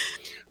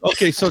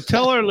 Okay, so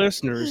tell our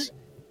listeners,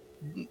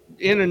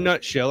 in a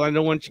nutshell, I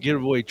don't want you to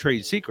give away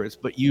trade secrets,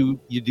 but you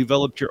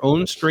developed your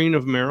own strain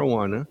of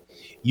marijuana.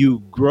 You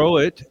grow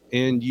it,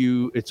 and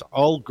it's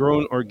all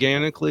grown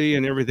organically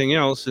and everything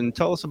else. And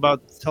tell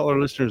our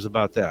listeners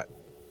about that.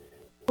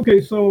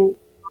 Okay, so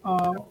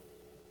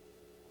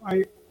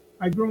I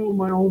grow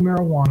my own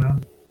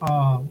marijuana.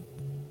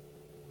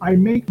 I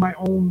make my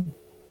own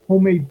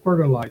homemade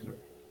fertilizer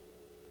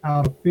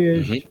out of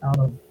fish, out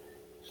of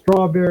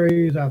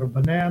strawberries, out of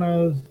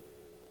bananas.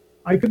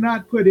 I could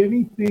not put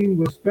anything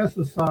with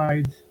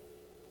pesticides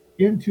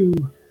into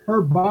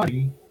her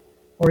body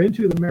or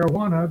into the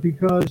marijuana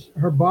because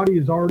her body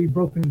is already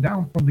broken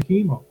down from the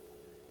chemo.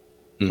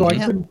 So I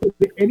couldn't put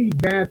any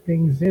bad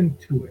things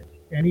into it,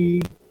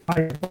 any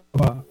type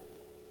of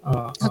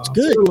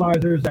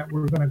fertilizers that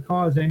were going to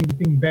cause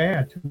anything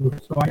bad to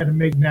it. So I had to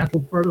make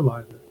natural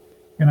fertilizer,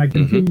 and I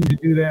continue to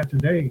do that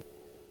today.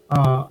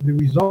 The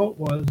result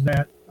was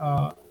that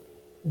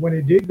when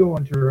it did go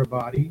into her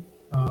body,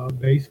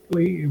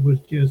 basically it was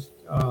just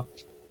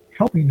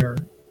helping her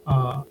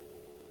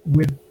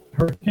with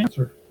her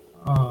cancer.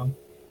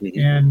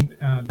 And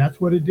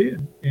that's what it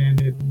did. And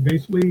it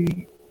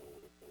basically,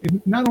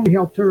 it not only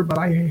helped her, but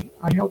I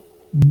helped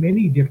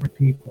many different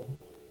people.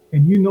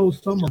 And you know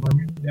some of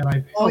them that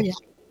I've helped. Oh, yeah.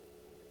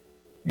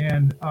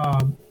 And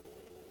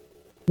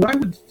what I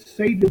would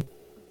say to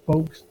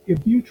folks, if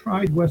you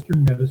tried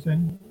Western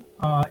medicine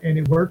and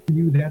it worked for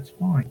you, that's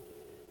fine.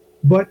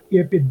 But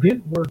if it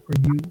didn't work for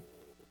you,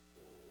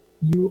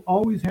 you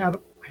always have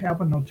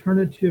an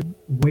alternative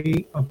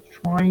way of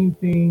trying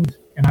things.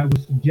 And I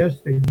would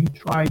suggest that you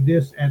try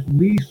this at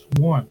least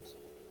once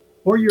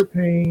for your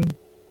pain.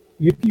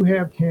 If you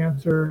have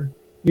cancer,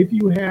 if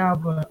you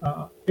have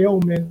a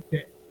ailment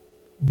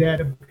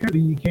that apparently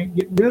you can't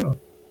get rid of,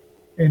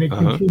 and it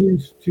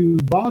continues to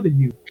bother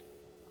you,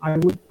 I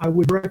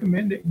would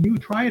recommend that you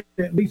try it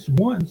at least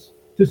once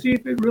to see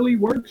if it really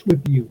works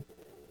with you.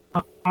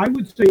 I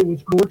would say it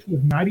works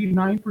with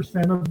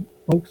 99% of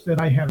folks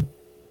that I have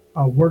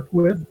worked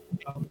with,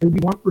 maybe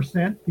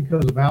 1%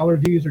 because of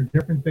allergies or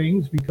different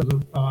things, because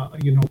of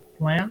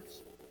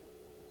plants,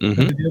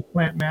 because it is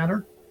plant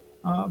matter.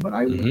 But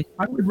I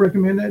would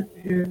recommend that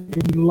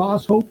if you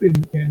lost hope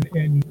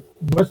in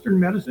Western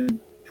medicine,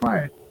 try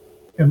it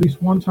at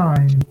least one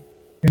time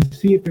and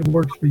see if it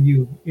works for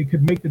you. It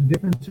could make the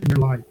difference in your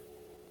life.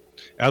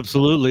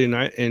 Absolutely,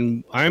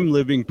 and I'm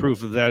living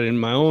proof of that in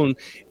my own.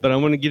 But I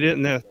want to get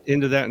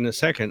into that in a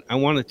second. I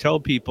want to tell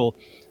people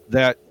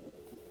that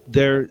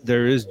there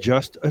is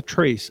just a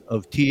trace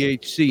of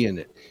THC in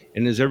it,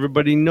 and as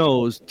everybody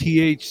knows,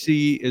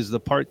 THC is the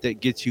part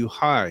that gets you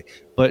high.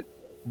 But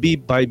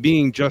by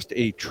being just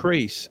a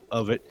trace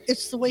of it,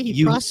 it's the way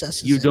he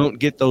processes you it. don't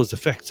get those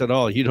effects at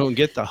all. You don't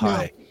get the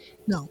high.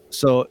 No.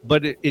 So,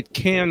 but it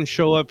can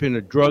show up in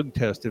a drug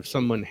test if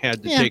someone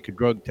had to take a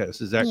drug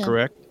test. Is that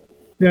correct?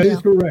 That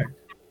is correct.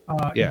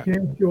 Yeah. It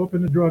can show up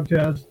in the drug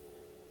test,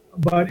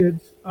 but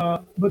it's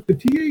but the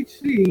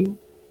THC,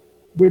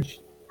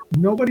 which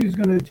nobody's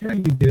going to tell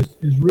you this,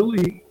 is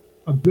really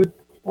a good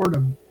part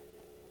of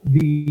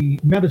the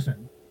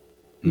medicine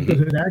because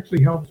it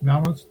actually helps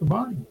balance the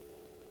body.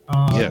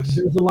 Yes.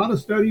 There's a lot of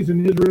studies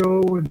in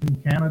Israel and in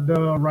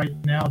Canada right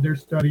now. They're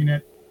studying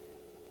it,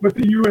 but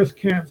the U.S.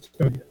 can't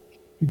study it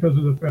because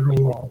of the federal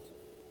laws.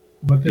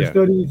 But there's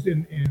studies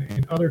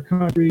in other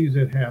countries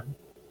that have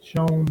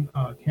shown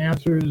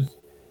cancers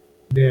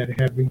that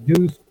have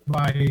reduced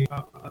by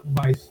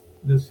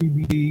the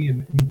CBD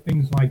and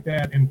things like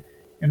that. And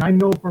I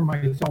know for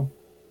myself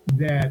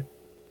that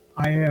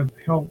I have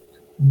helped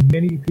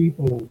many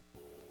people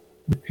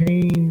with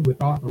pain,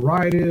 with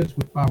arthritis,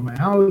 with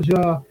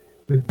fibromyalgia,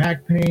 with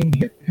back pain,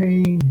 hip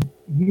pain,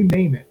 you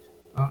name it.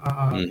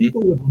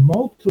 People with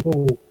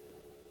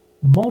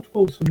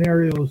multiple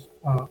scenarios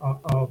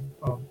of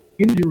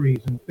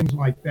injuries and things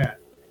like that.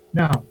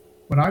 Now,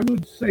 what I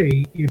would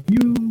say, if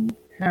you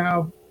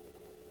have,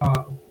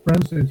 for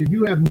instance, if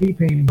you have knee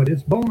pain, but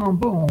it's bone on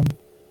bone,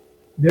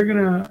 they're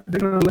gonna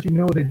let you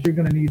know that you're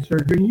gonna need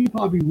surgery, and you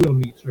probably will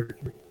need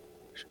surgery.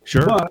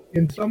 Sure. But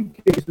in some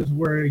cases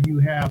where you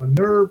have a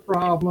nerve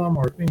problem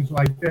or things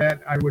like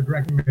that, I would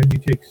recommend you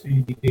take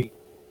CBD.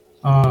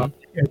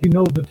 As you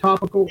know, the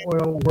topical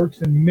oil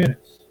works in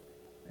minutes,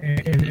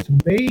 and it's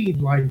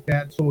made like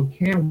that so it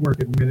can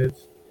work in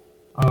minutes,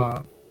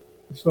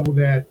 so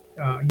that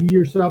you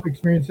yourself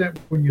experience that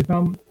when your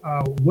thumb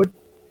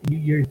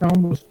your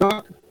thumb was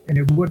stuck and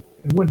it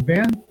wouldn't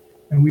bend,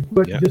 and we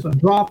put just a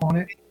drop on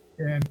it,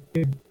 and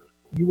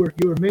you were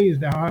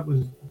amazed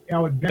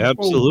how it bent.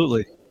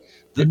 Absolutely.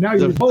 And now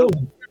you're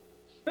holding.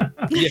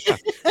 Yeah.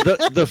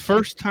 The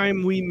first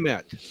time we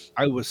met,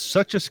 I was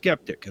such a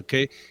skeptic,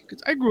 okay?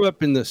 Because I grew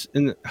up in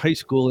high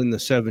school in the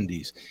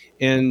 70s,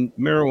 and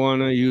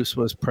marijuana use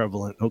was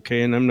prevalent,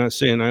 okay? And I'm not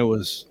saying I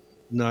was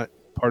not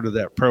part of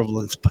that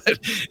prevalence, but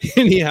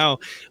anyhow,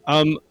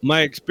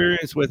 my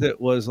experience with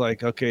it was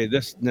like, okay,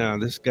 this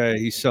guy,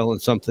 he's selling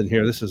something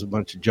here. This is a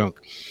bunch of junk.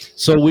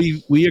 So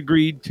we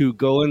agreed to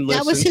go and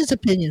listen. That was his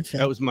opinion, Phil.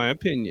 That was my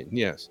opinion.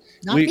 Yes.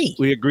 Not me.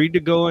 We agreed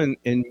to go and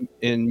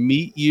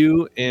meet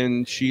you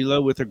and Sheila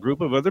with a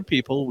group of other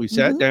people. We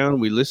sat down,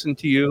 we listened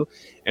to you,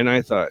 and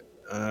I thought,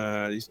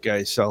 these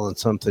guys selling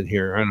something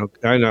here.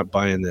 I'm not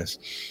buying this.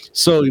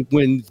 So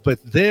but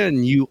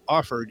then you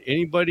offered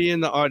anybody in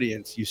the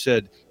audience, you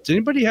said, does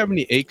anybody have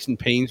any aches and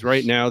pains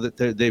right now that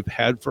they've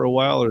had for a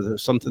while, or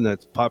there's something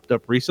that's popped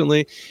up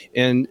recently?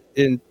 And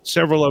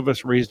several of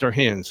us raised our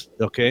hands.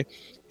 Okay.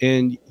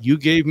 And you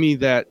gave me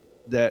that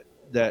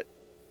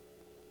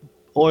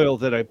oil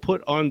that I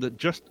put on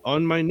just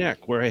on my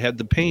neck where I had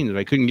the pain that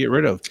I couldn't get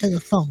rid of. And the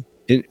thumb.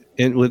 And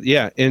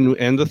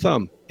the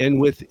thumb.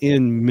 And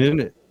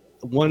within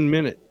 1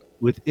 minute,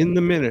 within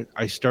the minute,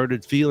 I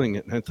started feeling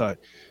it, and I thought,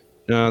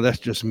 no, that's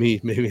just me.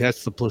 Maybe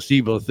that's the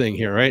placebo thing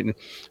here, right? And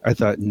I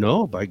thought,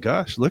 no, by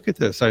gosh, look at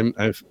this. I'm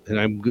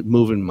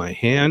moving my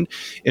hand,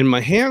 and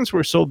my hands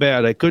were so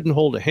bad I couldn't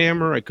hold a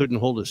hammer, I couldn't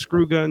hold a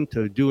screw gun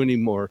to do any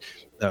more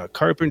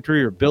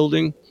carpentry or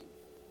building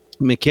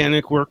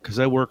mechanic work, because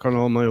I work on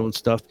all my own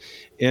stuff,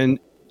 and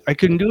I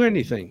couldn't do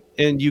anything.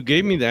 And you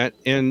gave me that,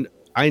 and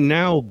I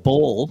now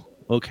bowl.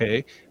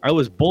 Okay. I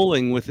was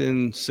bowling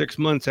within 6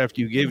 months after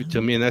you gave it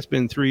to me, and that's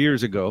been 3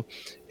 years ago.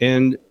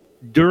 And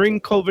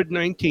during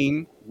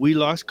COVID-19, we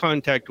lost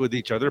contact with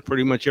each other.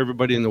 Pretty much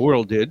everybody in the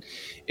world did.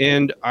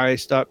 And I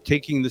stopped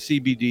taking the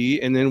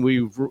CBD. And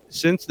then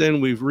since then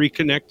we've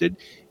reconnected,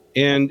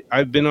 and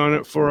I've been on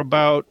it for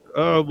about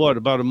a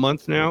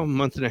month now, a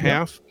month and a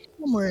half.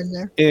 Somewhere in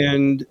there.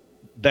 And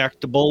back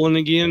to bowling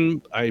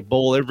again. I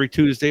bowl every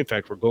Tuesday. In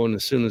fact, we're going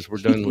as soon as we're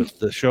done with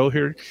the show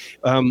here.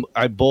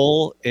 I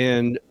bowl,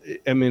 and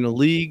I'm in a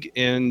league,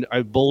 and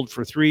I've bowled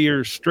for 3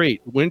 years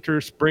straight,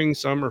 winter, spring,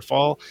 summer,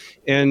 fall,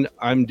 and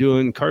I'm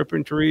doing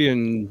carpentry,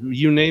 and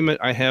you name it.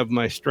 I have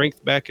my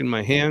strength back in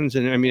my hands,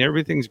 and I mean,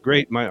 everything's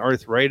great. My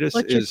arthritis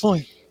What's your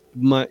point?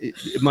 My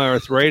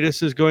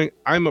arthritis is going.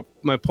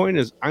 My point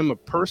is, I'm a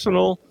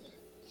personal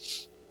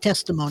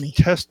testimony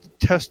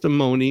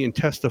and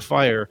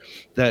testifier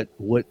that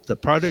what the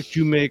product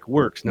you make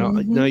works. Now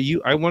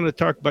I want to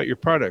talk about your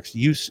products.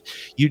 You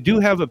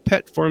do have a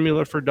pet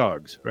formula for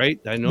dogs, right?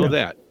 I know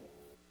that.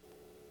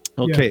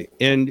 Okay.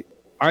 Yeah. And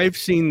I've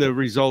seen the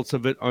results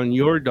of it on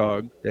your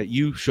dog that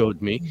you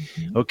showed me.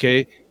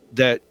 Okay,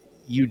 that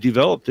you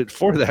developed it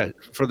for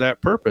that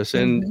purpose,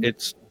 and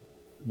it's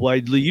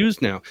widely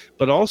used now.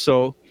 But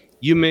also,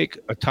 you make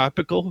a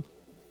topical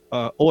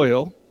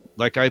oil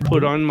like I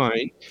put on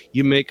mine.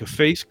 You make a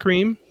face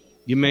cream.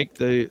 You make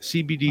the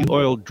CBD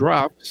oil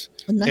drops.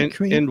 A night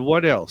cream. And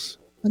what else?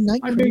 A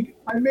night cream.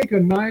 I make a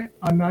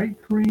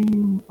night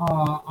cream.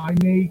 I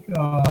make.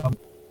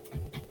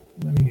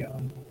 Let me.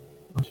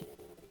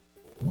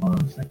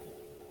 1 second.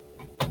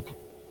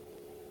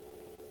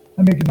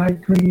 I make a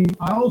night cream.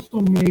 I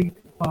also make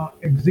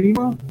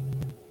eczema,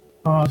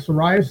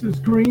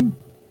 psoriasis cream.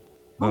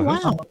 Oh,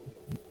 wow.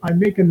 I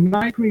make a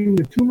night cream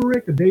with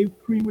turmeric, a day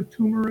cream with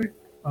turmeric.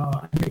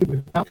 I make it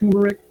without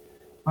turmeric.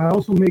 I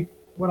also make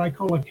what I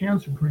call a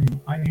cancer cream.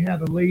 I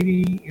had a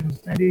lady in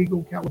San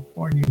Diego,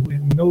 California, who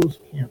had nose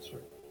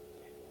cancer.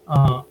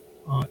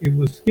 It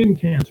was skin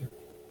cancer,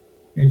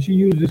 and she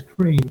used this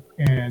cream,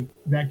 and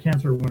that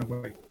cancer went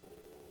away.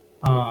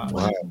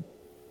 Wow.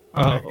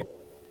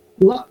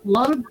 A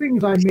lot of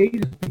things I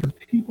made is because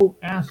people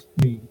asked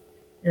me,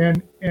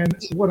 and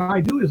what I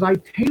do is I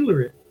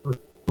tailor it for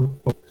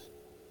folks.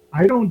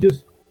 I don't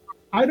just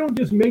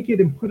make it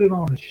and put it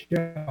on a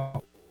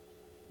shelf.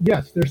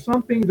 Yes, there's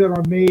some things that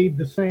are made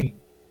the same,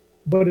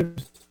 but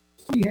if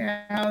somebody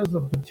has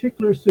a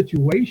particular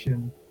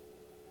situation,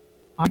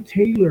 I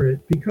tailor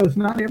it because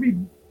not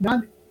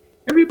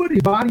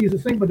everybody's body is the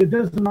same, but it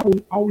doesn't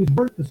always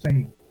work the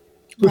same.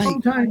 So Right.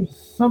 sometimes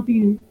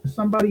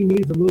somebody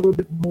needs a little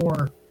bit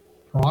more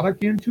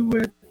product into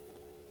it,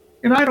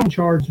 and I don't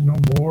charge no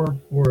more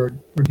for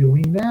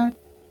doing that.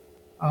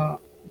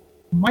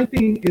 My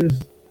thing is,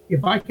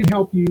 if I can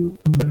help you,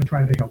 I'm going to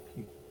try to help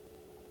you.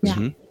 Yeah.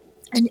 Mm-hmm.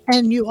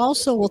 And you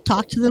also will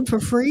talk to them for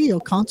free.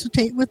 You'll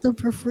consultate with them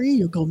for free.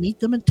 You'll go meet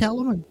them and tell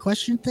them and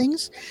question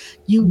things.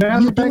 You do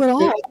Matter of fact, it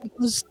all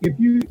because If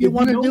you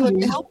want to know do it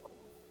me, to help them.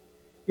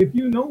 if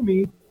you know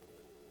me,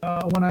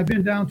 when I've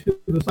been down to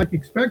the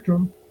psychic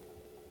spectrum,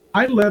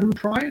 I let them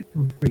try it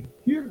for free.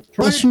 Here,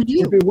 try Yes, it. you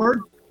do. If it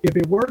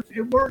works,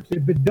 it works.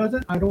 If it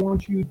doesn't, I don't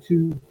want you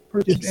to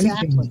purchase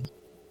Exactly. anything.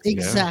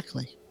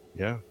 Exactly.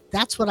 Yeah.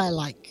 That's what I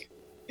like.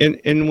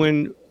 And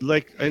when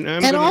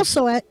And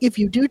also, if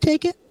you do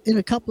take it in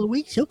a couple of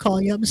weeks, he'll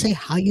call you up and say,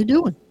 "How you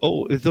doing?"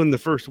 within the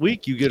first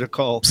week you get a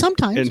call,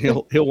 Sometimes, and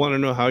he'll want to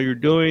know how you're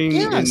doing,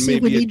 Yeah, and see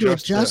if we maybe need to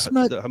adjust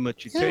adjustment. how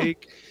much you Yeah.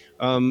 take,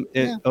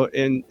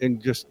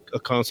 and just a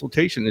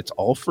consultation. It's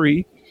all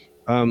free.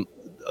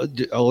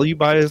 All you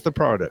buy is the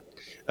product.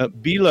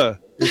 Bila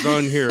is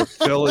on here,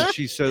 Phil, and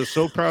she says,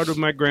 "So proud of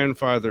my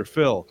grandfather,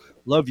 Phil.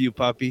 Love you,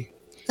 Poppy."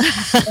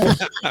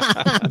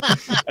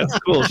 That's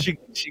cool. She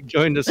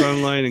joined us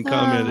online and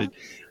commented.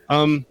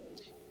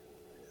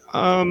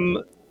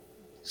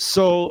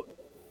 So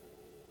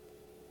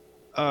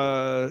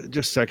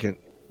just a second.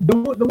 The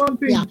one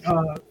thing,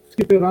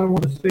 Skip, that I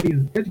want to say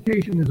is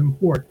education is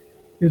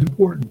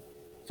important.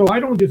 So I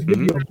don't just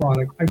give you a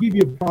product. I give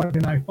you a product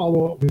and I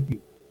follow up with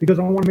you because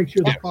I want to make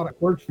sure the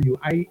product works for you.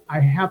 I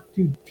have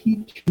to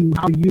teach you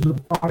how to use the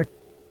product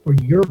for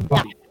your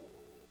body.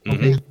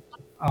 Okay.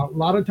 A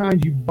lot of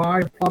times you buy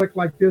a product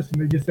like this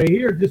and they just say,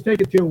 "Here, just take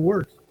it till it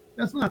works."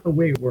 That's not the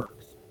way it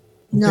works.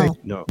 Okay?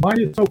 No.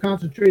 Mine is so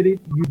concentrated.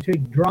 You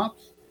take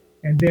drops,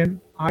 and then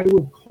I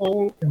will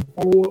call and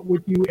follow up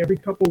with you every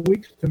couple of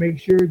weeks to make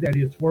sure that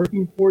it's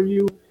working for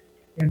you,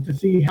 and to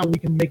see how we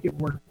can make it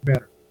work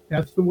better.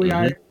 That's the way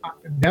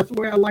that's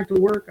the way I like to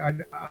work.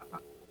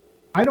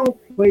 I don't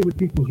play with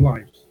people's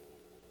lives.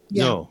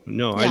 No.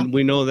 Yeah.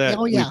 We know that.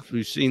 Oh, yeah.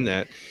 We've seen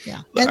that.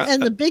 Yeah.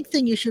 And the big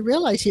thing you should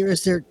realize here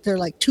is they're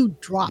like 2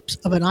 drops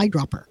of an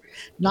eyedropper,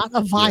 not a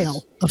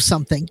vial of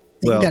something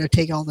that you got to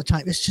take all the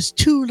time. It's just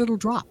 2 little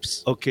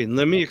drops. Okay,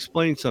 let me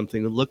explain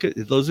something. Look at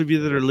those of you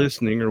that are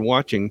listening or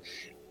watching.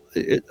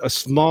 A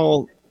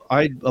small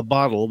a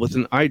bottle with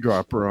an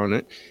eyedropper on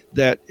it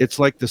that it's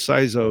like the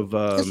size of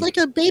it's like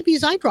a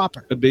baby's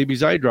eyedropper. A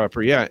baby's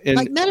eyedropper, yeah. And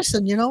like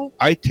medicine, you know.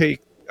 I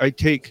take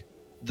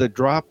the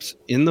drops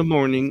in the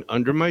morning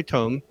under my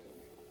tongue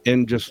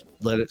and just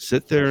let it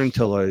sit there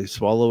until I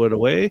swallow it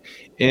away,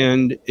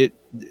 and the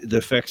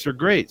effects are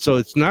great. So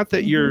it's not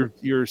that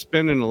you're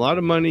spending a lot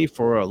of money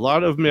for a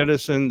lot of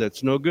medicine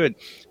that's no good,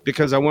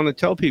 because I want to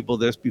tell people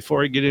this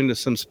before I get into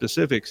some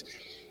specifics.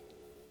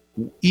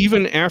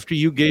 Even after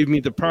you gave me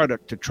the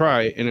product to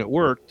try and it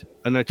worked,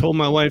 and I told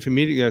my wife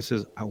immediately, I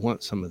says, "I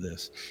want some of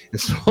this."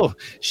 And so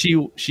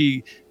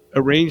she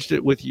arranged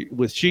it with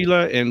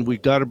Sheila, and we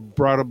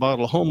brought a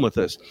bottle home with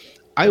us.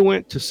 I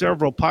went to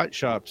several pot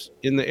shops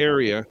in the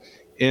area,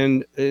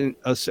 and in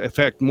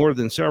fact, more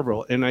than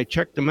several, and I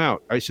checked them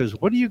out. I says,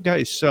 "What do you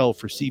guys sell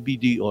for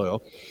CBD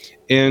oil?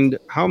 And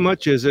how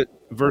much is it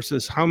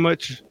versus how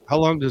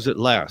long does it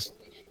last?"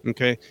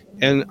 Okay.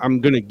 And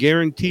I'm going to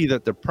guarantee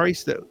that the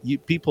price that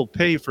people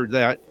pay for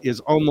that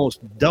is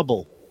almost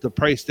double the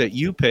price that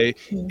you pay,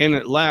 and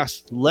it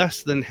lasts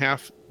less than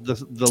half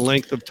the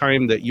length of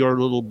time that your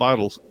little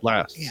bottles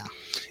last. Yeah.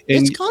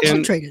 And, it's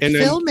concentrated. and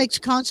Phil makes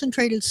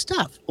concentrated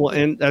stuff. Well,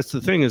 and that's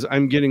the thing is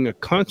I'm getting a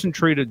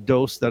concentrated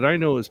dose that I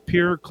know is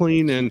pure,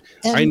 clean, and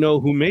I know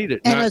who made it,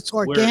 and not it's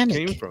organic.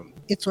 where it came from.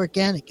 It's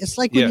organic. It's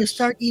like when you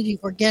start eating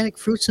organic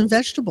fruits and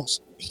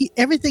vegetables.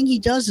 Everything he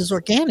does is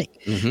organic.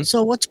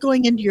 So what's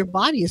going into your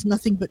body is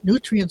nothing but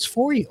nutrients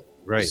for you.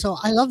 Right. So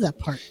I love that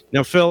part.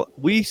 Now, Phil,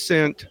 we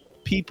sent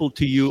people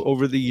to you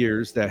over the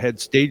years that had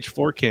stage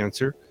 4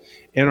 cancer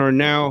and are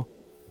now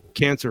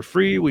cancer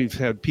free. We've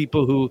had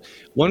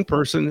one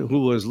person who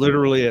was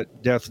literally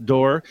at death's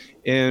door,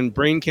 and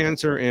brain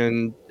cancer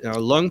and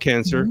lung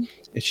cancer,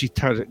 and she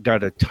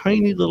got a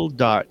tiny little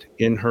dot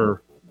in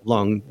her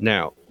lung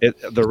now.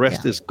 The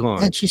rest is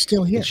gone. And she's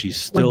still here. And she's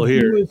still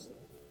here.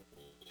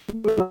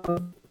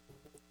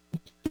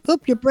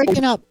 Oop, you're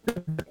breaking up.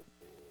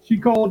 She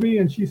called me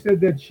and she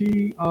said that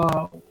she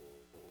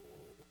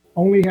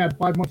only had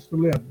 5 months to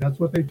live. That's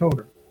what they told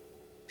her.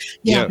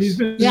 Yeah, Yes.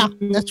 yeah,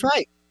 that's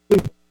right.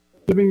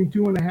 Living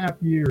 2.5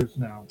 years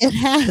now. It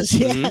has,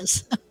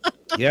 yes.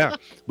 Yeah,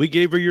 we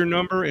gave her your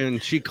number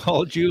and she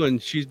called you,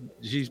 and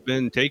she's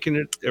been taking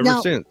it ever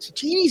since.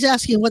 Jeannie's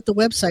asking what the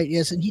website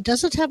is, and he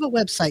doesn't have a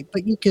website,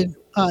 but you can.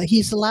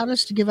 He's allowed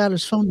us to give out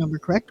his phone number,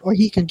 correct? Or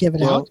he can give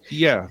it out.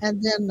 Yeah,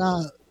 and then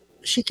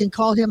she can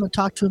call him and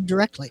talk to him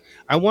directly.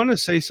 I want to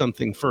say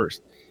something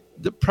first.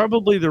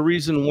 Probably the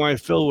reason why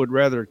Phil would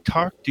rather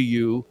talk to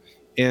you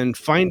and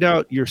find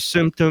out your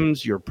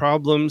symptoms, your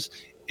problems,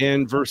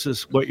 and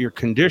versus what your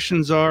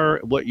conditions are,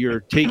 what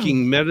you're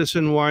taking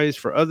medicine wise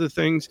for other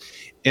things,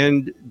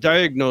 and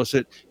diagnose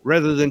it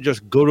rather than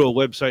just go to a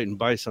website and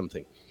buy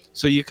something.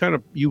 So you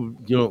you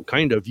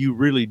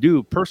really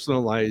do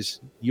personalize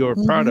your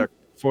product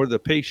for the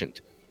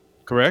patient,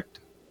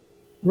 correct?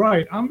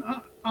 Right. I'm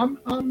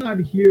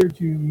not here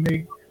to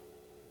make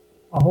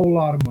a whole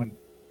lot of money.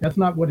 That's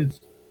not what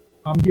it's.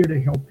 I'm here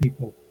to help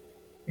people,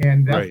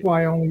 and that's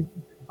why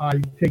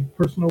I take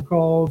personal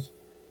calls.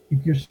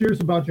 If you're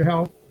serious about your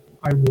health,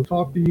 I will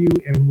talk to you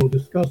and we'll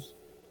discuss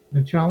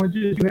the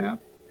challenges you have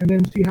and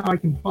then see how I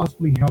can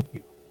possibly help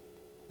you.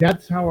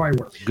 That's how I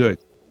work. Good.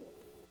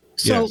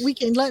 So we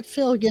can let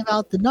Phil give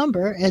out the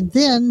number, and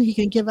then he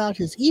can give out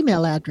his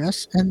email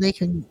address, and they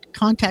can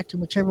contact him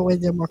whichever way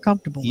they're more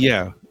comfortable with.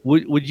 Yeah.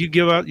 Would you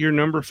give out your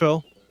number,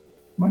 Phil?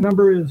 My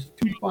number is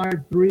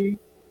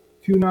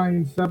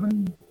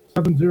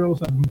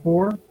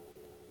 253-297-7074.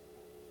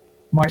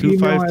 My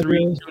email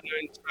address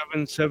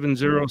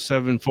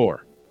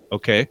 253-297-7074.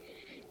 Okay.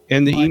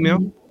 And the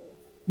email?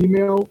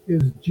 Email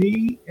is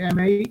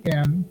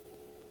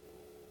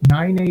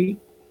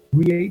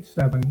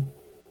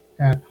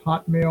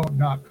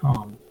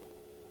gman98387@hotmail.com.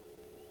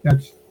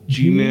 That's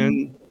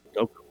Gman.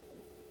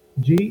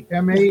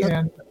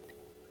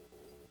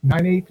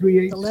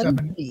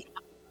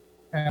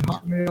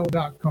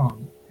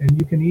 gman98387@hotmail.com.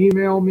 And you can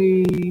email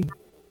me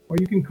or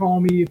you can call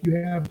me if you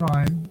have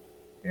time.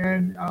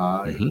 And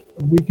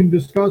we can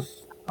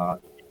discuss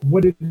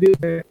what it is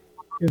that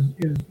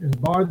is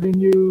bothering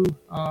you.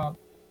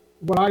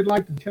 What I'd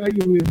like to tell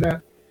you is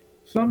that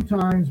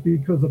sometimes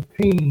because of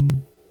pain,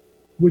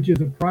 which is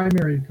a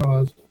primary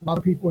cause, a lot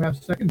of people have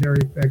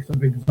secondary effects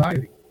of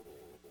anxiety.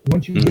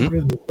 Once you get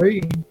rid of the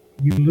pain,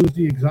 you lose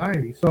the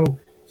anxiety. So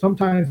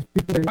sometimes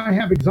people say, I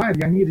have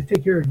anxiety, I need to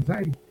take care of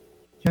anxiety.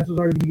 Chances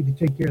are you need to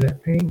take care of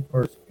that pain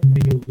first, and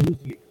then you'll lose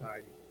the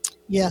anxiety.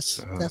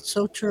 Yes, that's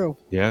so true.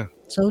 Yeah.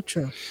 So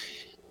true.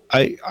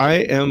 I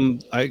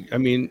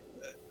mean,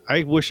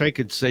 I wish I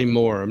could say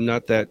more. I'm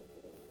not that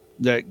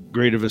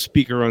great of a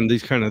speaker on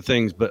these kind of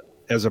things, but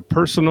as a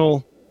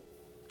personal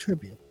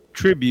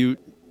tribute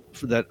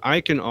that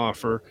I can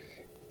offer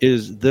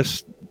is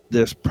this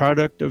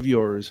product of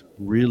yours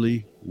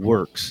really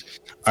works.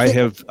 I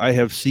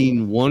have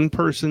seen one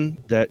person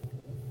that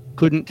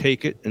couldn't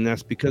take it, and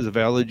that's because of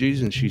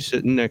allergies, and she's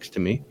sitting next to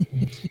me.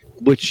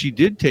 But she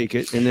did take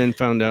it and then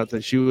found out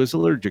that she was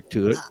allergic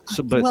to it.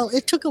 Well,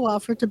 it took a while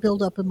for it to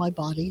build up in my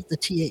body, the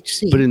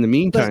THC. But in the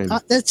meantime,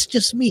 that's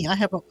just me. I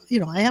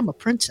am a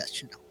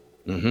princess,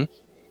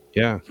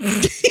 Yeah.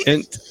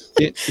 And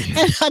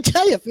I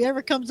tell you, if he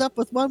ever comes up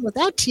with one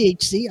without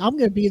THC, I'm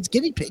going to be his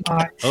guinea pig.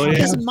 I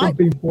have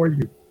something for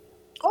you.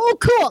 Oh,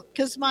 cool!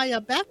 Because my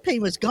back pain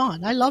was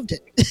gone. I loved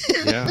it.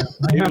 Yeah,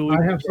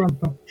 I have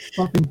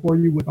something for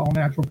you with all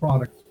natural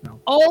products now.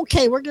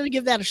 Okay, we're going to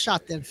give that a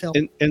shot then, Phil.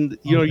 And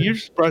you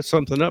just brought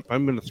something up.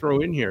 I'm going to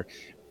throw in here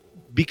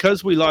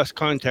because we lost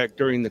contact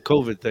during the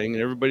COVID thing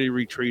and everybody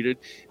retreated.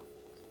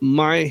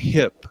 My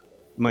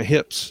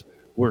hips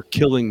were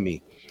killing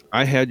me.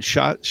 I had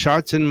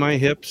shots in my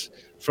hips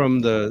from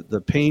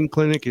the pain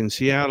clinic in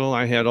Seattle.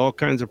 I had all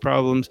kinds of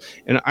problems,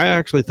 and I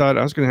actually thought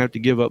I was going to have to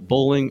give up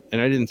bowling,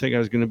 and I didn't think I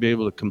was going to be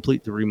able to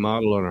complete the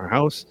remodel on our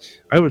house.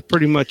 I was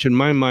pretty much, in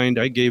my mind,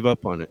 I gave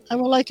up on it. I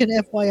would like an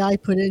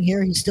FYI put in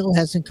here. He still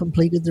hasn't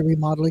completed the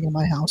remodeling of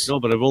my house. No,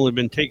 but I've only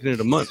been taking it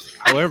a month.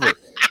 However,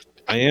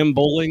 I am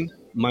bowling.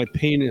 My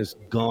pain is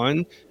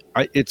gone.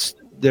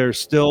 There's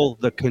still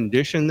the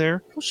condition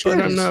there,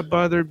 but I'm not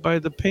bothered by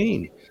the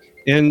pain.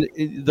 And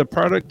the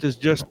product is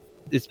just,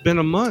 it's been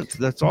a month.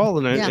 That's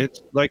all. And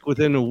it's like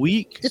within a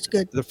week. It's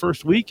good. The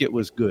first week it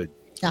was good.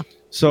 Yeah.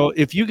 So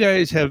if you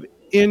guys have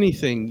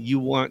anything you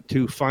want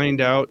to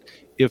find out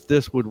if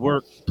this would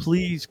work,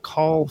 please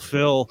call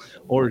Phil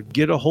or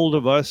get a hold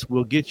of us.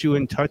 We'll get you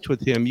in touch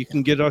with him. You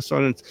can get us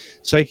on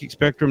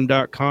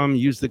psychicspectrum.com.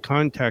 Use the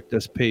contact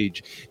us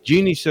page.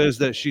 Jeannie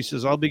says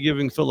I'll be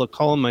giving Phil a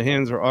call. My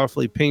hands are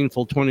awfully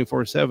painful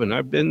 24/7.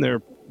 I've been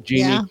there,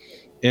 Jeannie,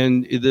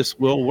 and this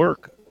will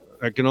work.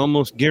 I can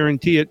almost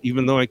guarantee it,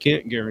 even though I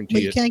can't guarantee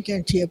it. You can't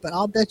guarantee it, but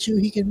I'll bet you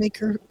he can make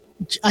her.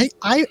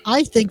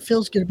 I think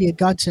Phil's going to be a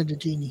godsend to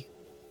Jeannie.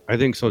 I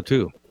think so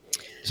too.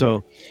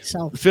 So,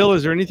 Phil,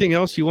 is there anything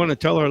else you want to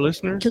tell our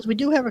listeners? Because we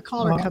do have a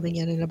caller coming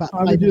in about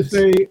 5 minutes. I would just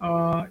say,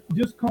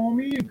 just call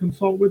me and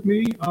consult with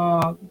me.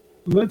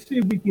 Let's see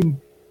if we can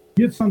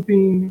get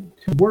something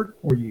to work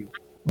for you.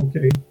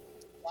 Okay.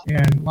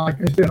 And like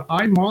I said,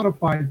 I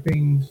modify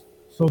things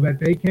so that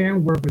they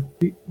can work with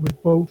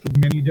folks with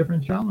many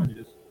different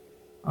challenges.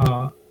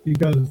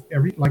 Because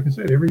like I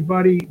said,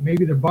 everybody,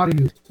 maybe their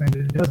body is saying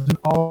it doesn't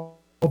all,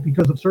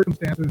 because of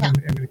circumstances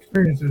and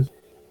experiences,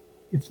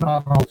 it's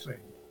not all the same.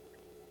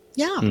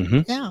 Yeah.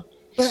 Mm-hmm. Yeah.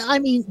 But I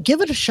mean,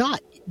 give it a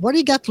shot. What do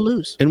you got to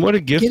lose? And what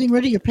a gift. Getting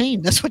rid of your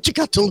pain. That's what you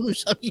got to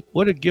lose. I mean,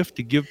 what a gift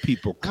to give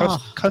people.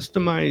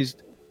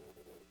 Customized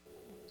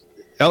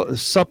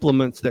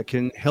supplements that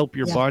can help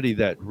your body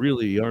that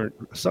really aren't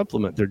a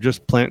supplement. They're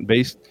just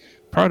plant-based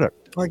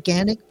product.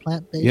 Organic,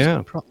 plant-based.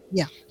 Yeah.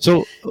 Yeah.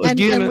 So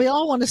again, and we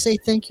all want to say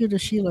thank you to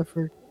Sheila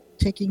for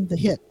taking the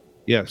hit.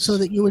 Yes. So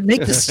that you would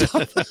make this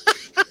stuff.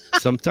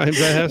 Sometimes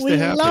that has to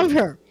happen. We love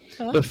her.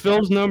 But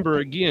Phil's number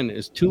again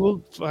is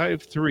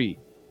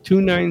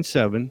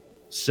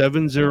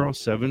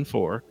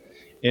 253-297-7074.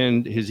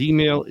 And his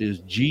email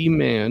is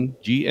gman,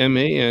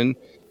 G-M-A-N,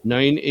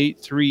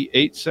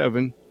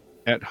 98387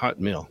 at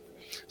Hotmail.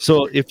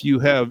 So if you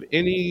have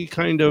any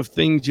kind of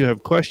things you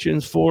have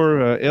questions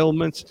for,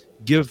 ailments,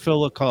 give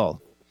Phil a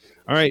call.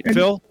 All right,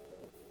 Phil?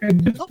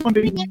 And just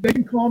they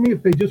can call me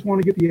if they just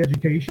want to get the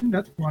education.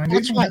 That's fine.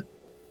 That's right.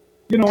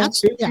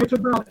 It's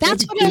about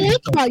that's what I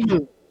like about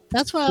you.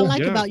 That's what I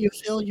like about you,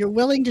 Phil. You're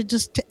willing to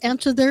just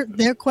answer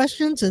their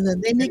questions, and then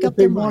they make up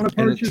their mind. If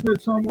they want to purchase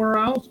it somewhere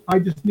else, I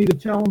just need to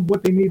tell them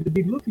what they need to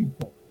be looking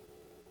for.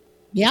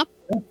 Yep.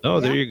 Oh,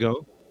 there you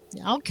go.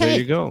 Okay. There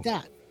you go.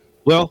 That.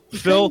 Well,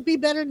 Phil, couldn't be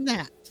better than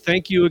that.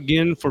 Thank you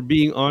again for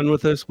being on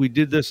with us. We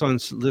did this on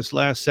this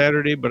last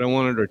Saturday, but I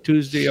wanted our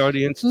Tuesday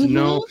audience to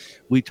know.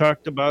 We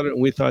talked about it,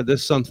 and we thought this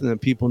is something that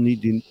people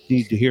need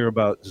to hear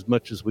about as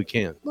much as we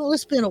can. Well,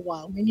 it's been a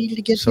while. We needed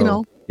to get,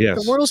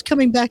 yes. The world's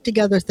coming back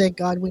together, thank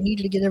God. We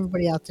needed to get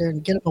everybody out there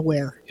and get them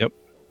aware. Yep.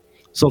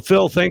 So,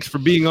 Phil, thanks for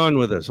being on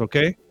with us,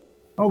 okay?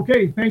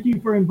 Okay, thank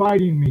you for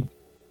inviting me.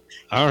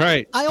 All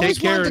right. I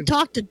always wanted to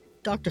talk to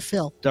Dr.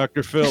 Phil.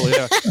 Dr. Phil,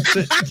 yeah.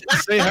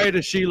 Say hi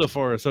to Sheila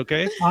for us,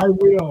 okay? I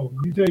will.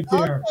 You take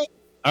care. Okay.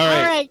 All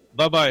right.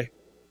 Bye-bye.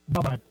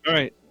 Bye-bye. All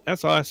right.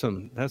 That's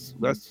awesome. That's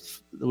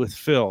with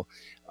Phil.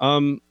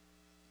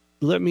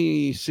 Let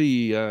me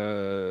see.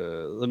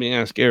 Let me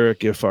ask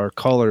Eric if our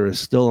caller is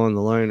still on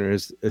the line, or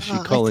is she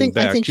calling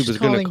back? She was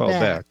going to call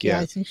back. Yeah,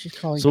 I think she's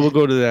calling back. So we'll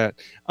go to that.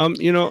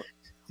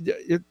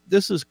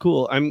 This is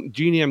cool.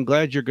 Jeannie, I'm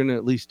glad you're going to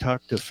at least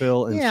talk to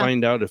Phil and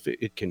find out if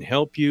it can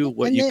help you,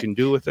 what you can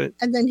do with it.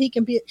 And then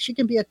she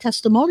can be a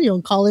testimonial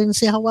and call in and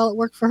see how well it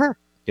worked for her.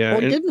 Yeah. Or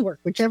it didn't work,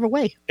 whichever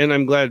way. And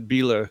I'm glad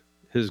Bila,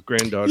 his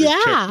granddaughter,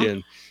 checked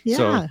in. Yeah.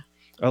 So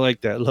I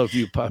like that. Love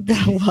you, Poppy.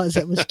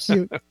 That was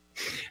cute.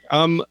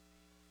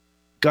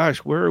 Gosh,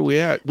 where are we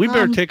at? We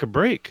better take a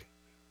break.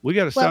 We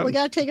got to stop. Well, we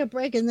got to take a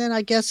break, and then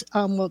I guess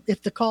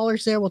if the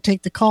caller's there, we'll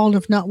take the call, and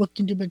if not, we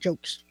can do my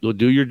jokes. We'll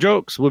do your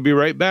jokes. We'll be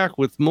right back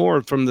with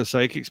more from the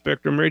Psychic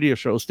Spectrum Radio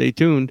Show. Stay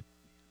tuned.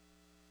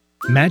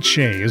 Matt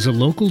Shea is a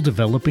local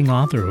developing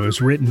author who has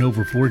written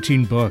over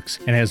 14 books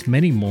and has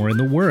many more in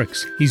the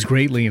works. He's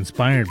greatly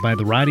inspired by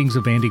the writings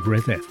of Andy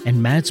Griffith,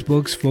 and Matt's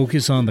books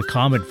focus on the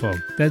common folk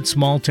that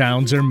small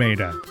towns are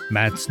made of.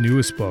 Matt's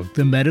newest book,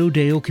 The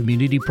Meadowdale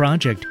Community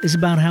Project, is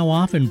about how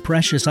often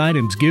precious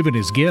items given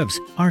as gifts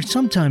are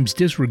sometimes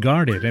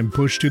disregarded and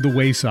pushed to the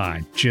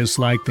wayside, just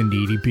like the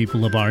needy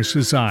people of our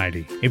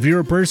society. If you're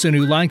a person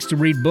who likes to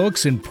read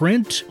books in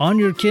print, on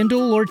your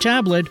Kindle or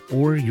tablet,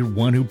 or you're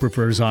one who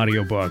prefers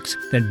audiobooks,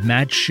 then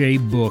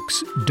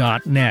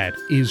MattSheaBooks.net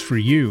is for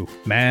you.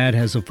 Matt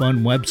has a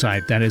fun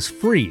website that is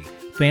free,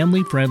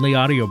 family-friendly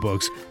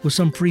audiobooks with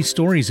some free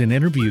stories and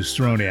interviews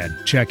thrown in.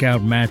 Check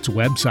out Matt's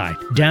website,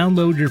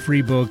 download your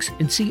free books,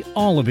 and see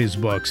all of his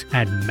books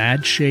at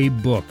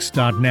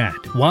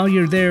MattSheaBooks.net. While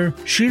you're there,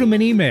 shoot him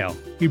an email.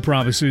 He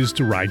promises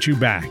to write you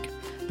back.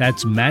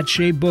 That's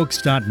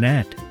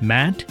MattSheaBooks.net.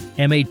 Matt,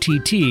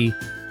 M-A-T-T,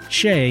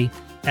 Shea,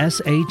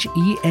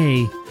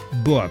 S-H-E-A,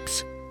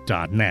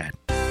 Books.net.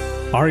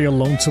 Are you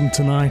lonesome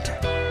tonight?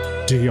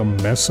 Do you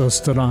miss us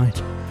tonight?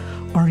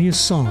 Are you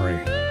sorry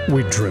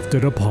we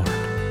drifted apart?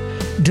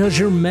 Does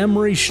your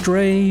memory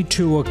stray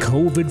to a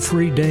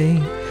COVID-free day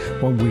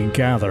when we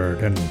gathered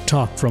and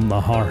talked from the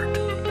heart?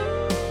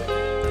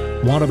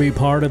 Want to be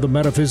part of the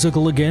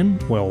metaphysical again?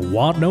 Well,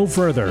 want no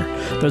further.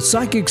 The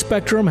Psychic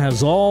Spectrum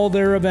has all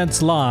their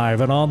events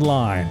live and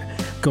online.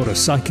 Go to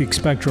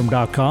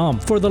PsychicSpectrum.com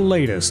for the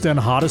latest and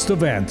hottest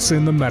events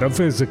in the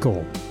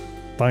metaphysical.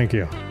 Thank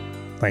you.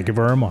 Thank you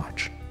very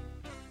much.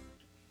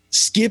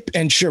 Skip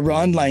and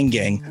Sha'ron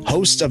Langang,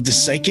 hosts of the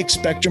Psychic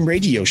Spectrum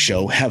Radio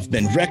Show, have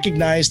been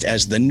recognized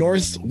as the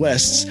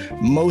Northwest's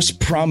most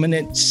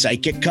prominent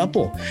psychic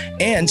couple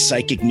and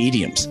psychic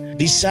mediums.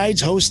 Besides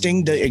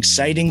hosting the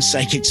exciting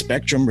Psychic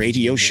Spectrum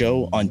radio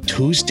show on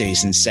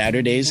Tuesdays and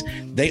Saturdays,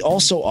 they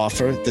also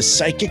offer the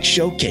Psychic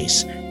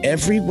Showcase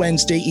every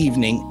Wednesday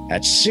evening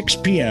at 6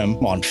 p.m.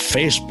 on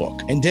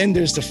Facebook. And then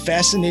there's the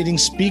Fascinating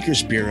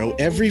Speakers Bureau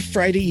every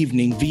Friday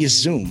evening via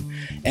Zoom.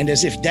 And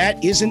as if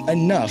that isn't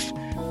enough,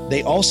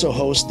 they also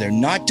host their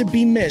Not to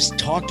Be Missed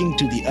Talking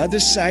to the Other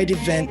Side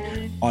event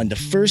on the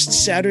first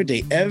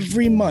Saturday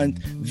every month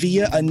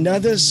via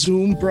another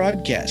Zoom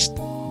broadcast.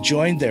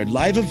 Join their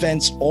live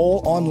events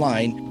all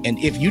online, and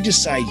if you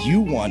decide you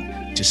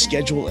want to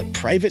schedule a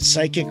private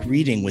psychic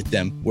reading with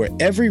them where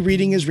every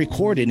reading is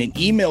recorded and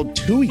emailed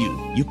to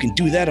you, you can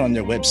do that on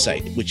their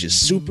website, which is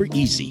super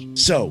easy.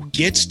 So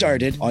get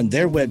started on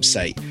their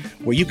website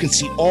where you can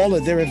see all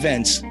of their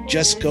events.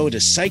 Just go to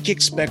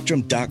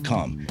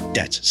psychicspectrum.com.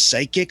 That's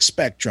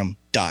psychicspectrum.com.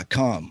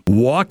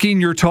 Walking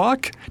your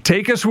talk?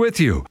 Take us with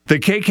you. The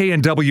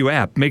KKNW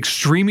app makes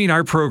streaming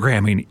our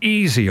programming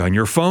easy on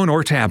your phone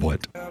or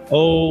tablet.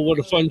 Oh, what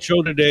a fun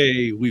show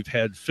today. We've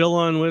had Phil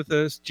on with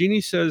us.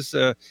 Jeannie says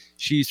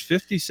she's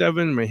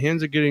 57. My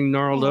hands are getting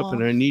gnarled up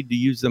and I need to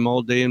use them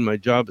all day in my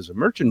job as a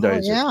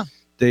merchandiser. Yeah.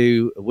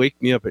 They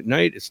wake me up at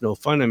night. It's no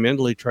fun. I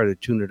mentally try to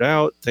tune it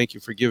out. Thank you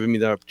for giving me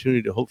the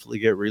opportunity to hopefully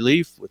get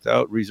relief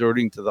without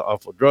resorting to the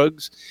awful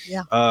drugs.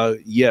 Yeah.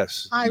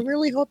 Yes. I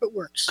really hope it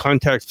works.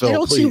 Contact Phil, I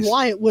don't please. see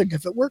why it wouldn't.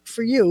 If it worked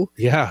for you,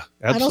 yeah,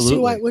 absolutely. I don't see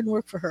why it wouldn't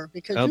work for her,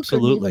 because you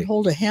couldn't even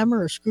hold a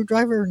hammer or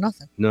screwdriver or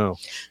nothing. No.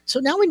 So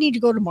now we need to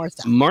go to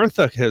Martha.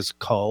 Martha has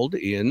called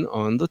in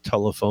on the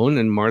telephone,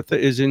 and Martha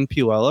is in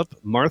Puyallup.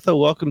 Martha,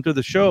 welcome to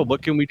the show.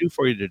 What can we do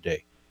for you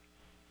today?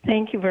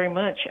 Thank you very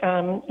much.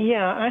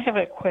 I have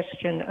a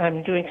question.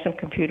 I'm doing some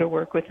computer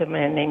work with a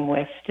man named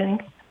Weston.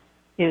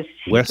 Is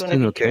he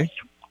Weston, okay.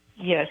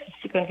 Yes. Is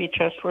he going to be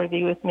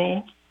trustworthy with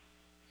me?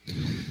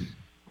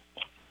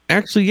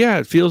 Actually, yeah,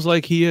 it feels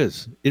like he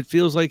is. It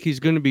feels like he's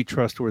going to be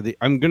trustworthy.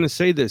 I'm going to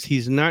say this.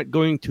 He's not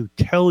going to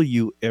tell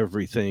you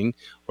everything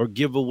or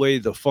give away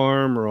the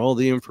farm or all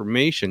the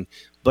information,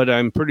 but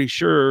I'm pretty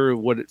sure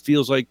what it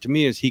feels like to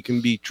me is he can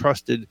be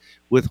trusted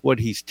with what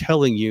he's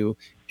telling you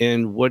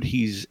and what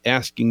he's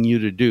asking you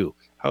to do.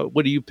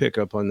 What do you pick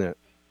up on that?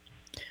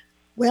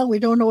 Well, we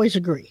don't always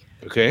agree.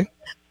 Okay.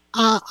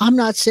 I'm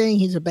not saying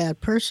he's a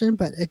bad person,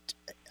 but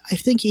I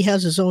think he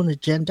has his own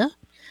agenda.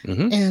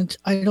 Mm-hmm. And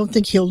I don't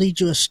think he'll lead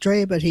you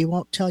astray, but he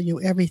won't tell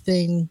you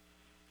everything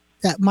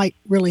that might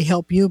really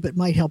help you, but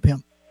might help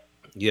him.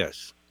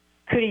 Yes.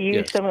 Could he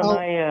use some of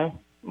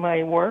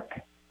my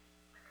work?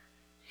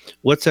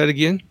 What's that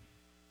again?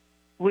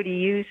 Would he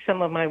use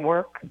some of my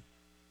work?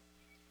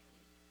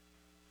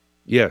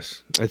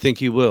 Yes, I think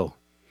he will.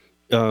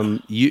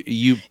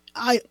 If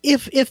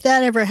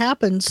that ever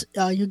happens,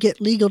 you get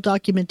legal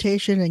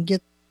documentation and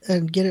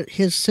get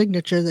his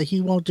signature that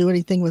he won't do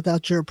anything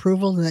without your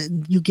approval, and that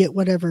you get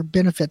whatever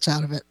benefits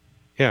out of it.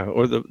 Yeah,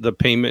 or the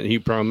payment he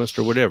promised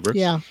or whatever.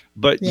 Yeah.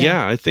 But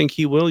yeah, I think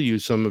he will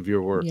use some of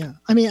your work. Yeah.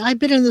 I mean, I've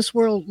been in this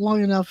world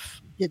long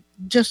enough.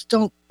 Just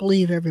don't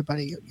believe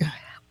everybody.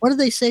 What do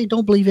they say?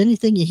 Don't believe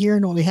anything you hear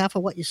and only half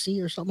of what you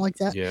see, or something like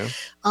that. Yeah.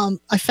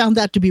 I found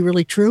that to be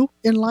really true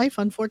in life,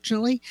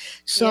 unfortunately.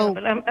 So, yeah,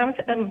 but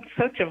I'm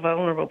such a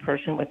vulnerable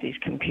person with these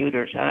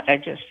computers. I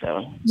just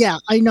yeah,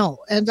 I know,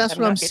 and that's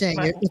what I'm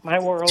saying. My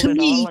world to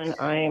me, all,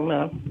 and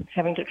I'm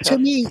having to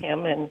trust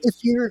him. And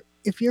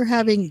if you're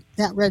having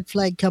that red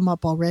flag come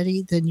up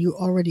already, then you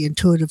already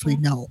intuitively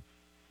know.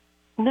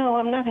 No,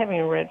 I'm not having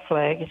a red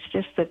flag. It's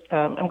just that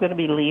I'm going to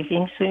be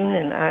leaving soon,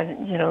 and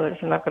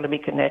I'm not going to be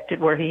connected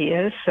where he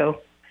is.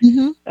 So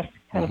that's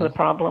kind of the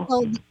problem.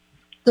 Well,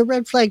 the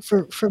red flag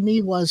for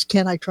me was,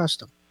 can I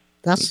trust him?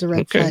 That's the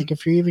red flag,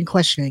 if you're even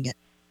questioning it.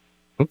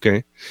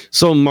 Okay.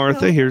 So,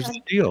 Martha, here's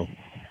the deal.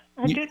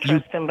 I do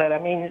trust him, but I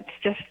mean, it's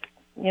just,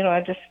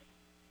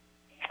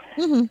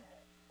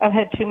 I've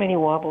had too many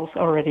wobbles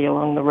already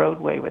along the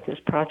roadway with this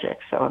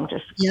project, so I'm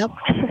just... Yep.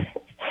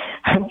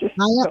 I'm just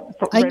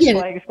I get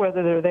flags it.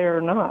 whether they're there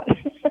or not.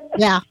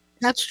 Yeah,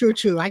 that's true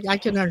too. I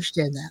can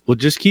understand that. Well,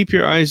 just keep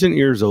your eyes and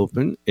ears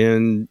open,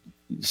 and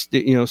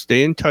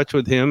stay in touch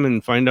with him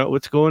and find out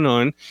what's going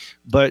on.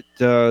 But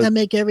and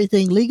make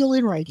everything legal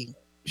in writing.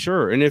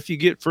 Sure. And if you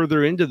get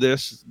further into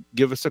this,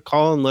 give us a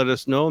call and let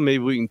us know.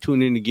 Maybe we can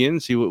tune in again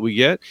and see what we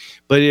get.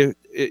 But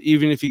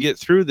even if you get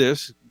through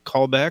this,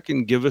 call back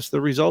and give us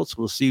the results.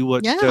 We'll see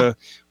what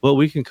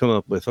we can come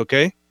up with.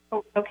 Okay.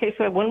 Oh, okay,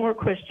 so I have one more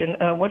question.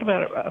 What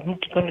about I'm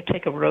going to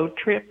take a road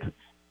trip? Is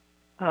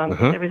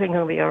everything going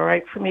to be all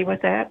right for me with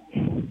that?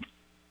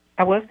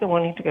 I was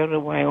wanting to go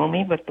to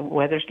Wyoming, but the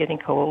weather's getting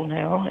cold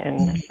now,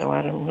 and so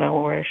I don't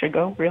know where I should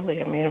go,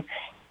 really. I mean, I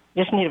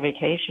just need a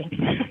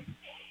vacation.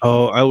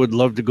 Oh, I would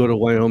love to go to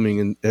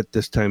Wyoming at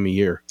this time of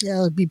year. Yeah,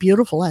 it would be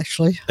beautiful,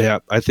 actually. Yeah,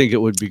 I think it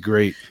would be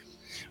great.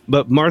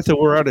 But Martha,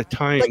 we're out of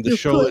time. The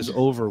show is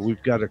over.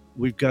 We've got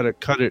to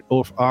cut it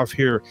off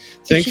here.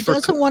 If she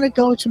doesn't want to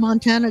go to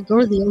Montana, go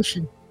to the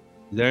ocean.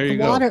 There you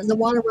go. The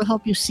water will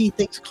help you see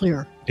things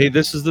clearer. Hey,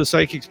 this is the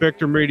Psychic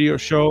Spectrum Radio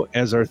Show.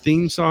 As our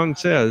theme song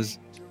says,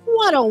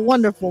 what a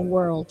wonderful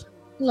world.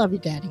 Love you,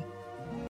 Daddy.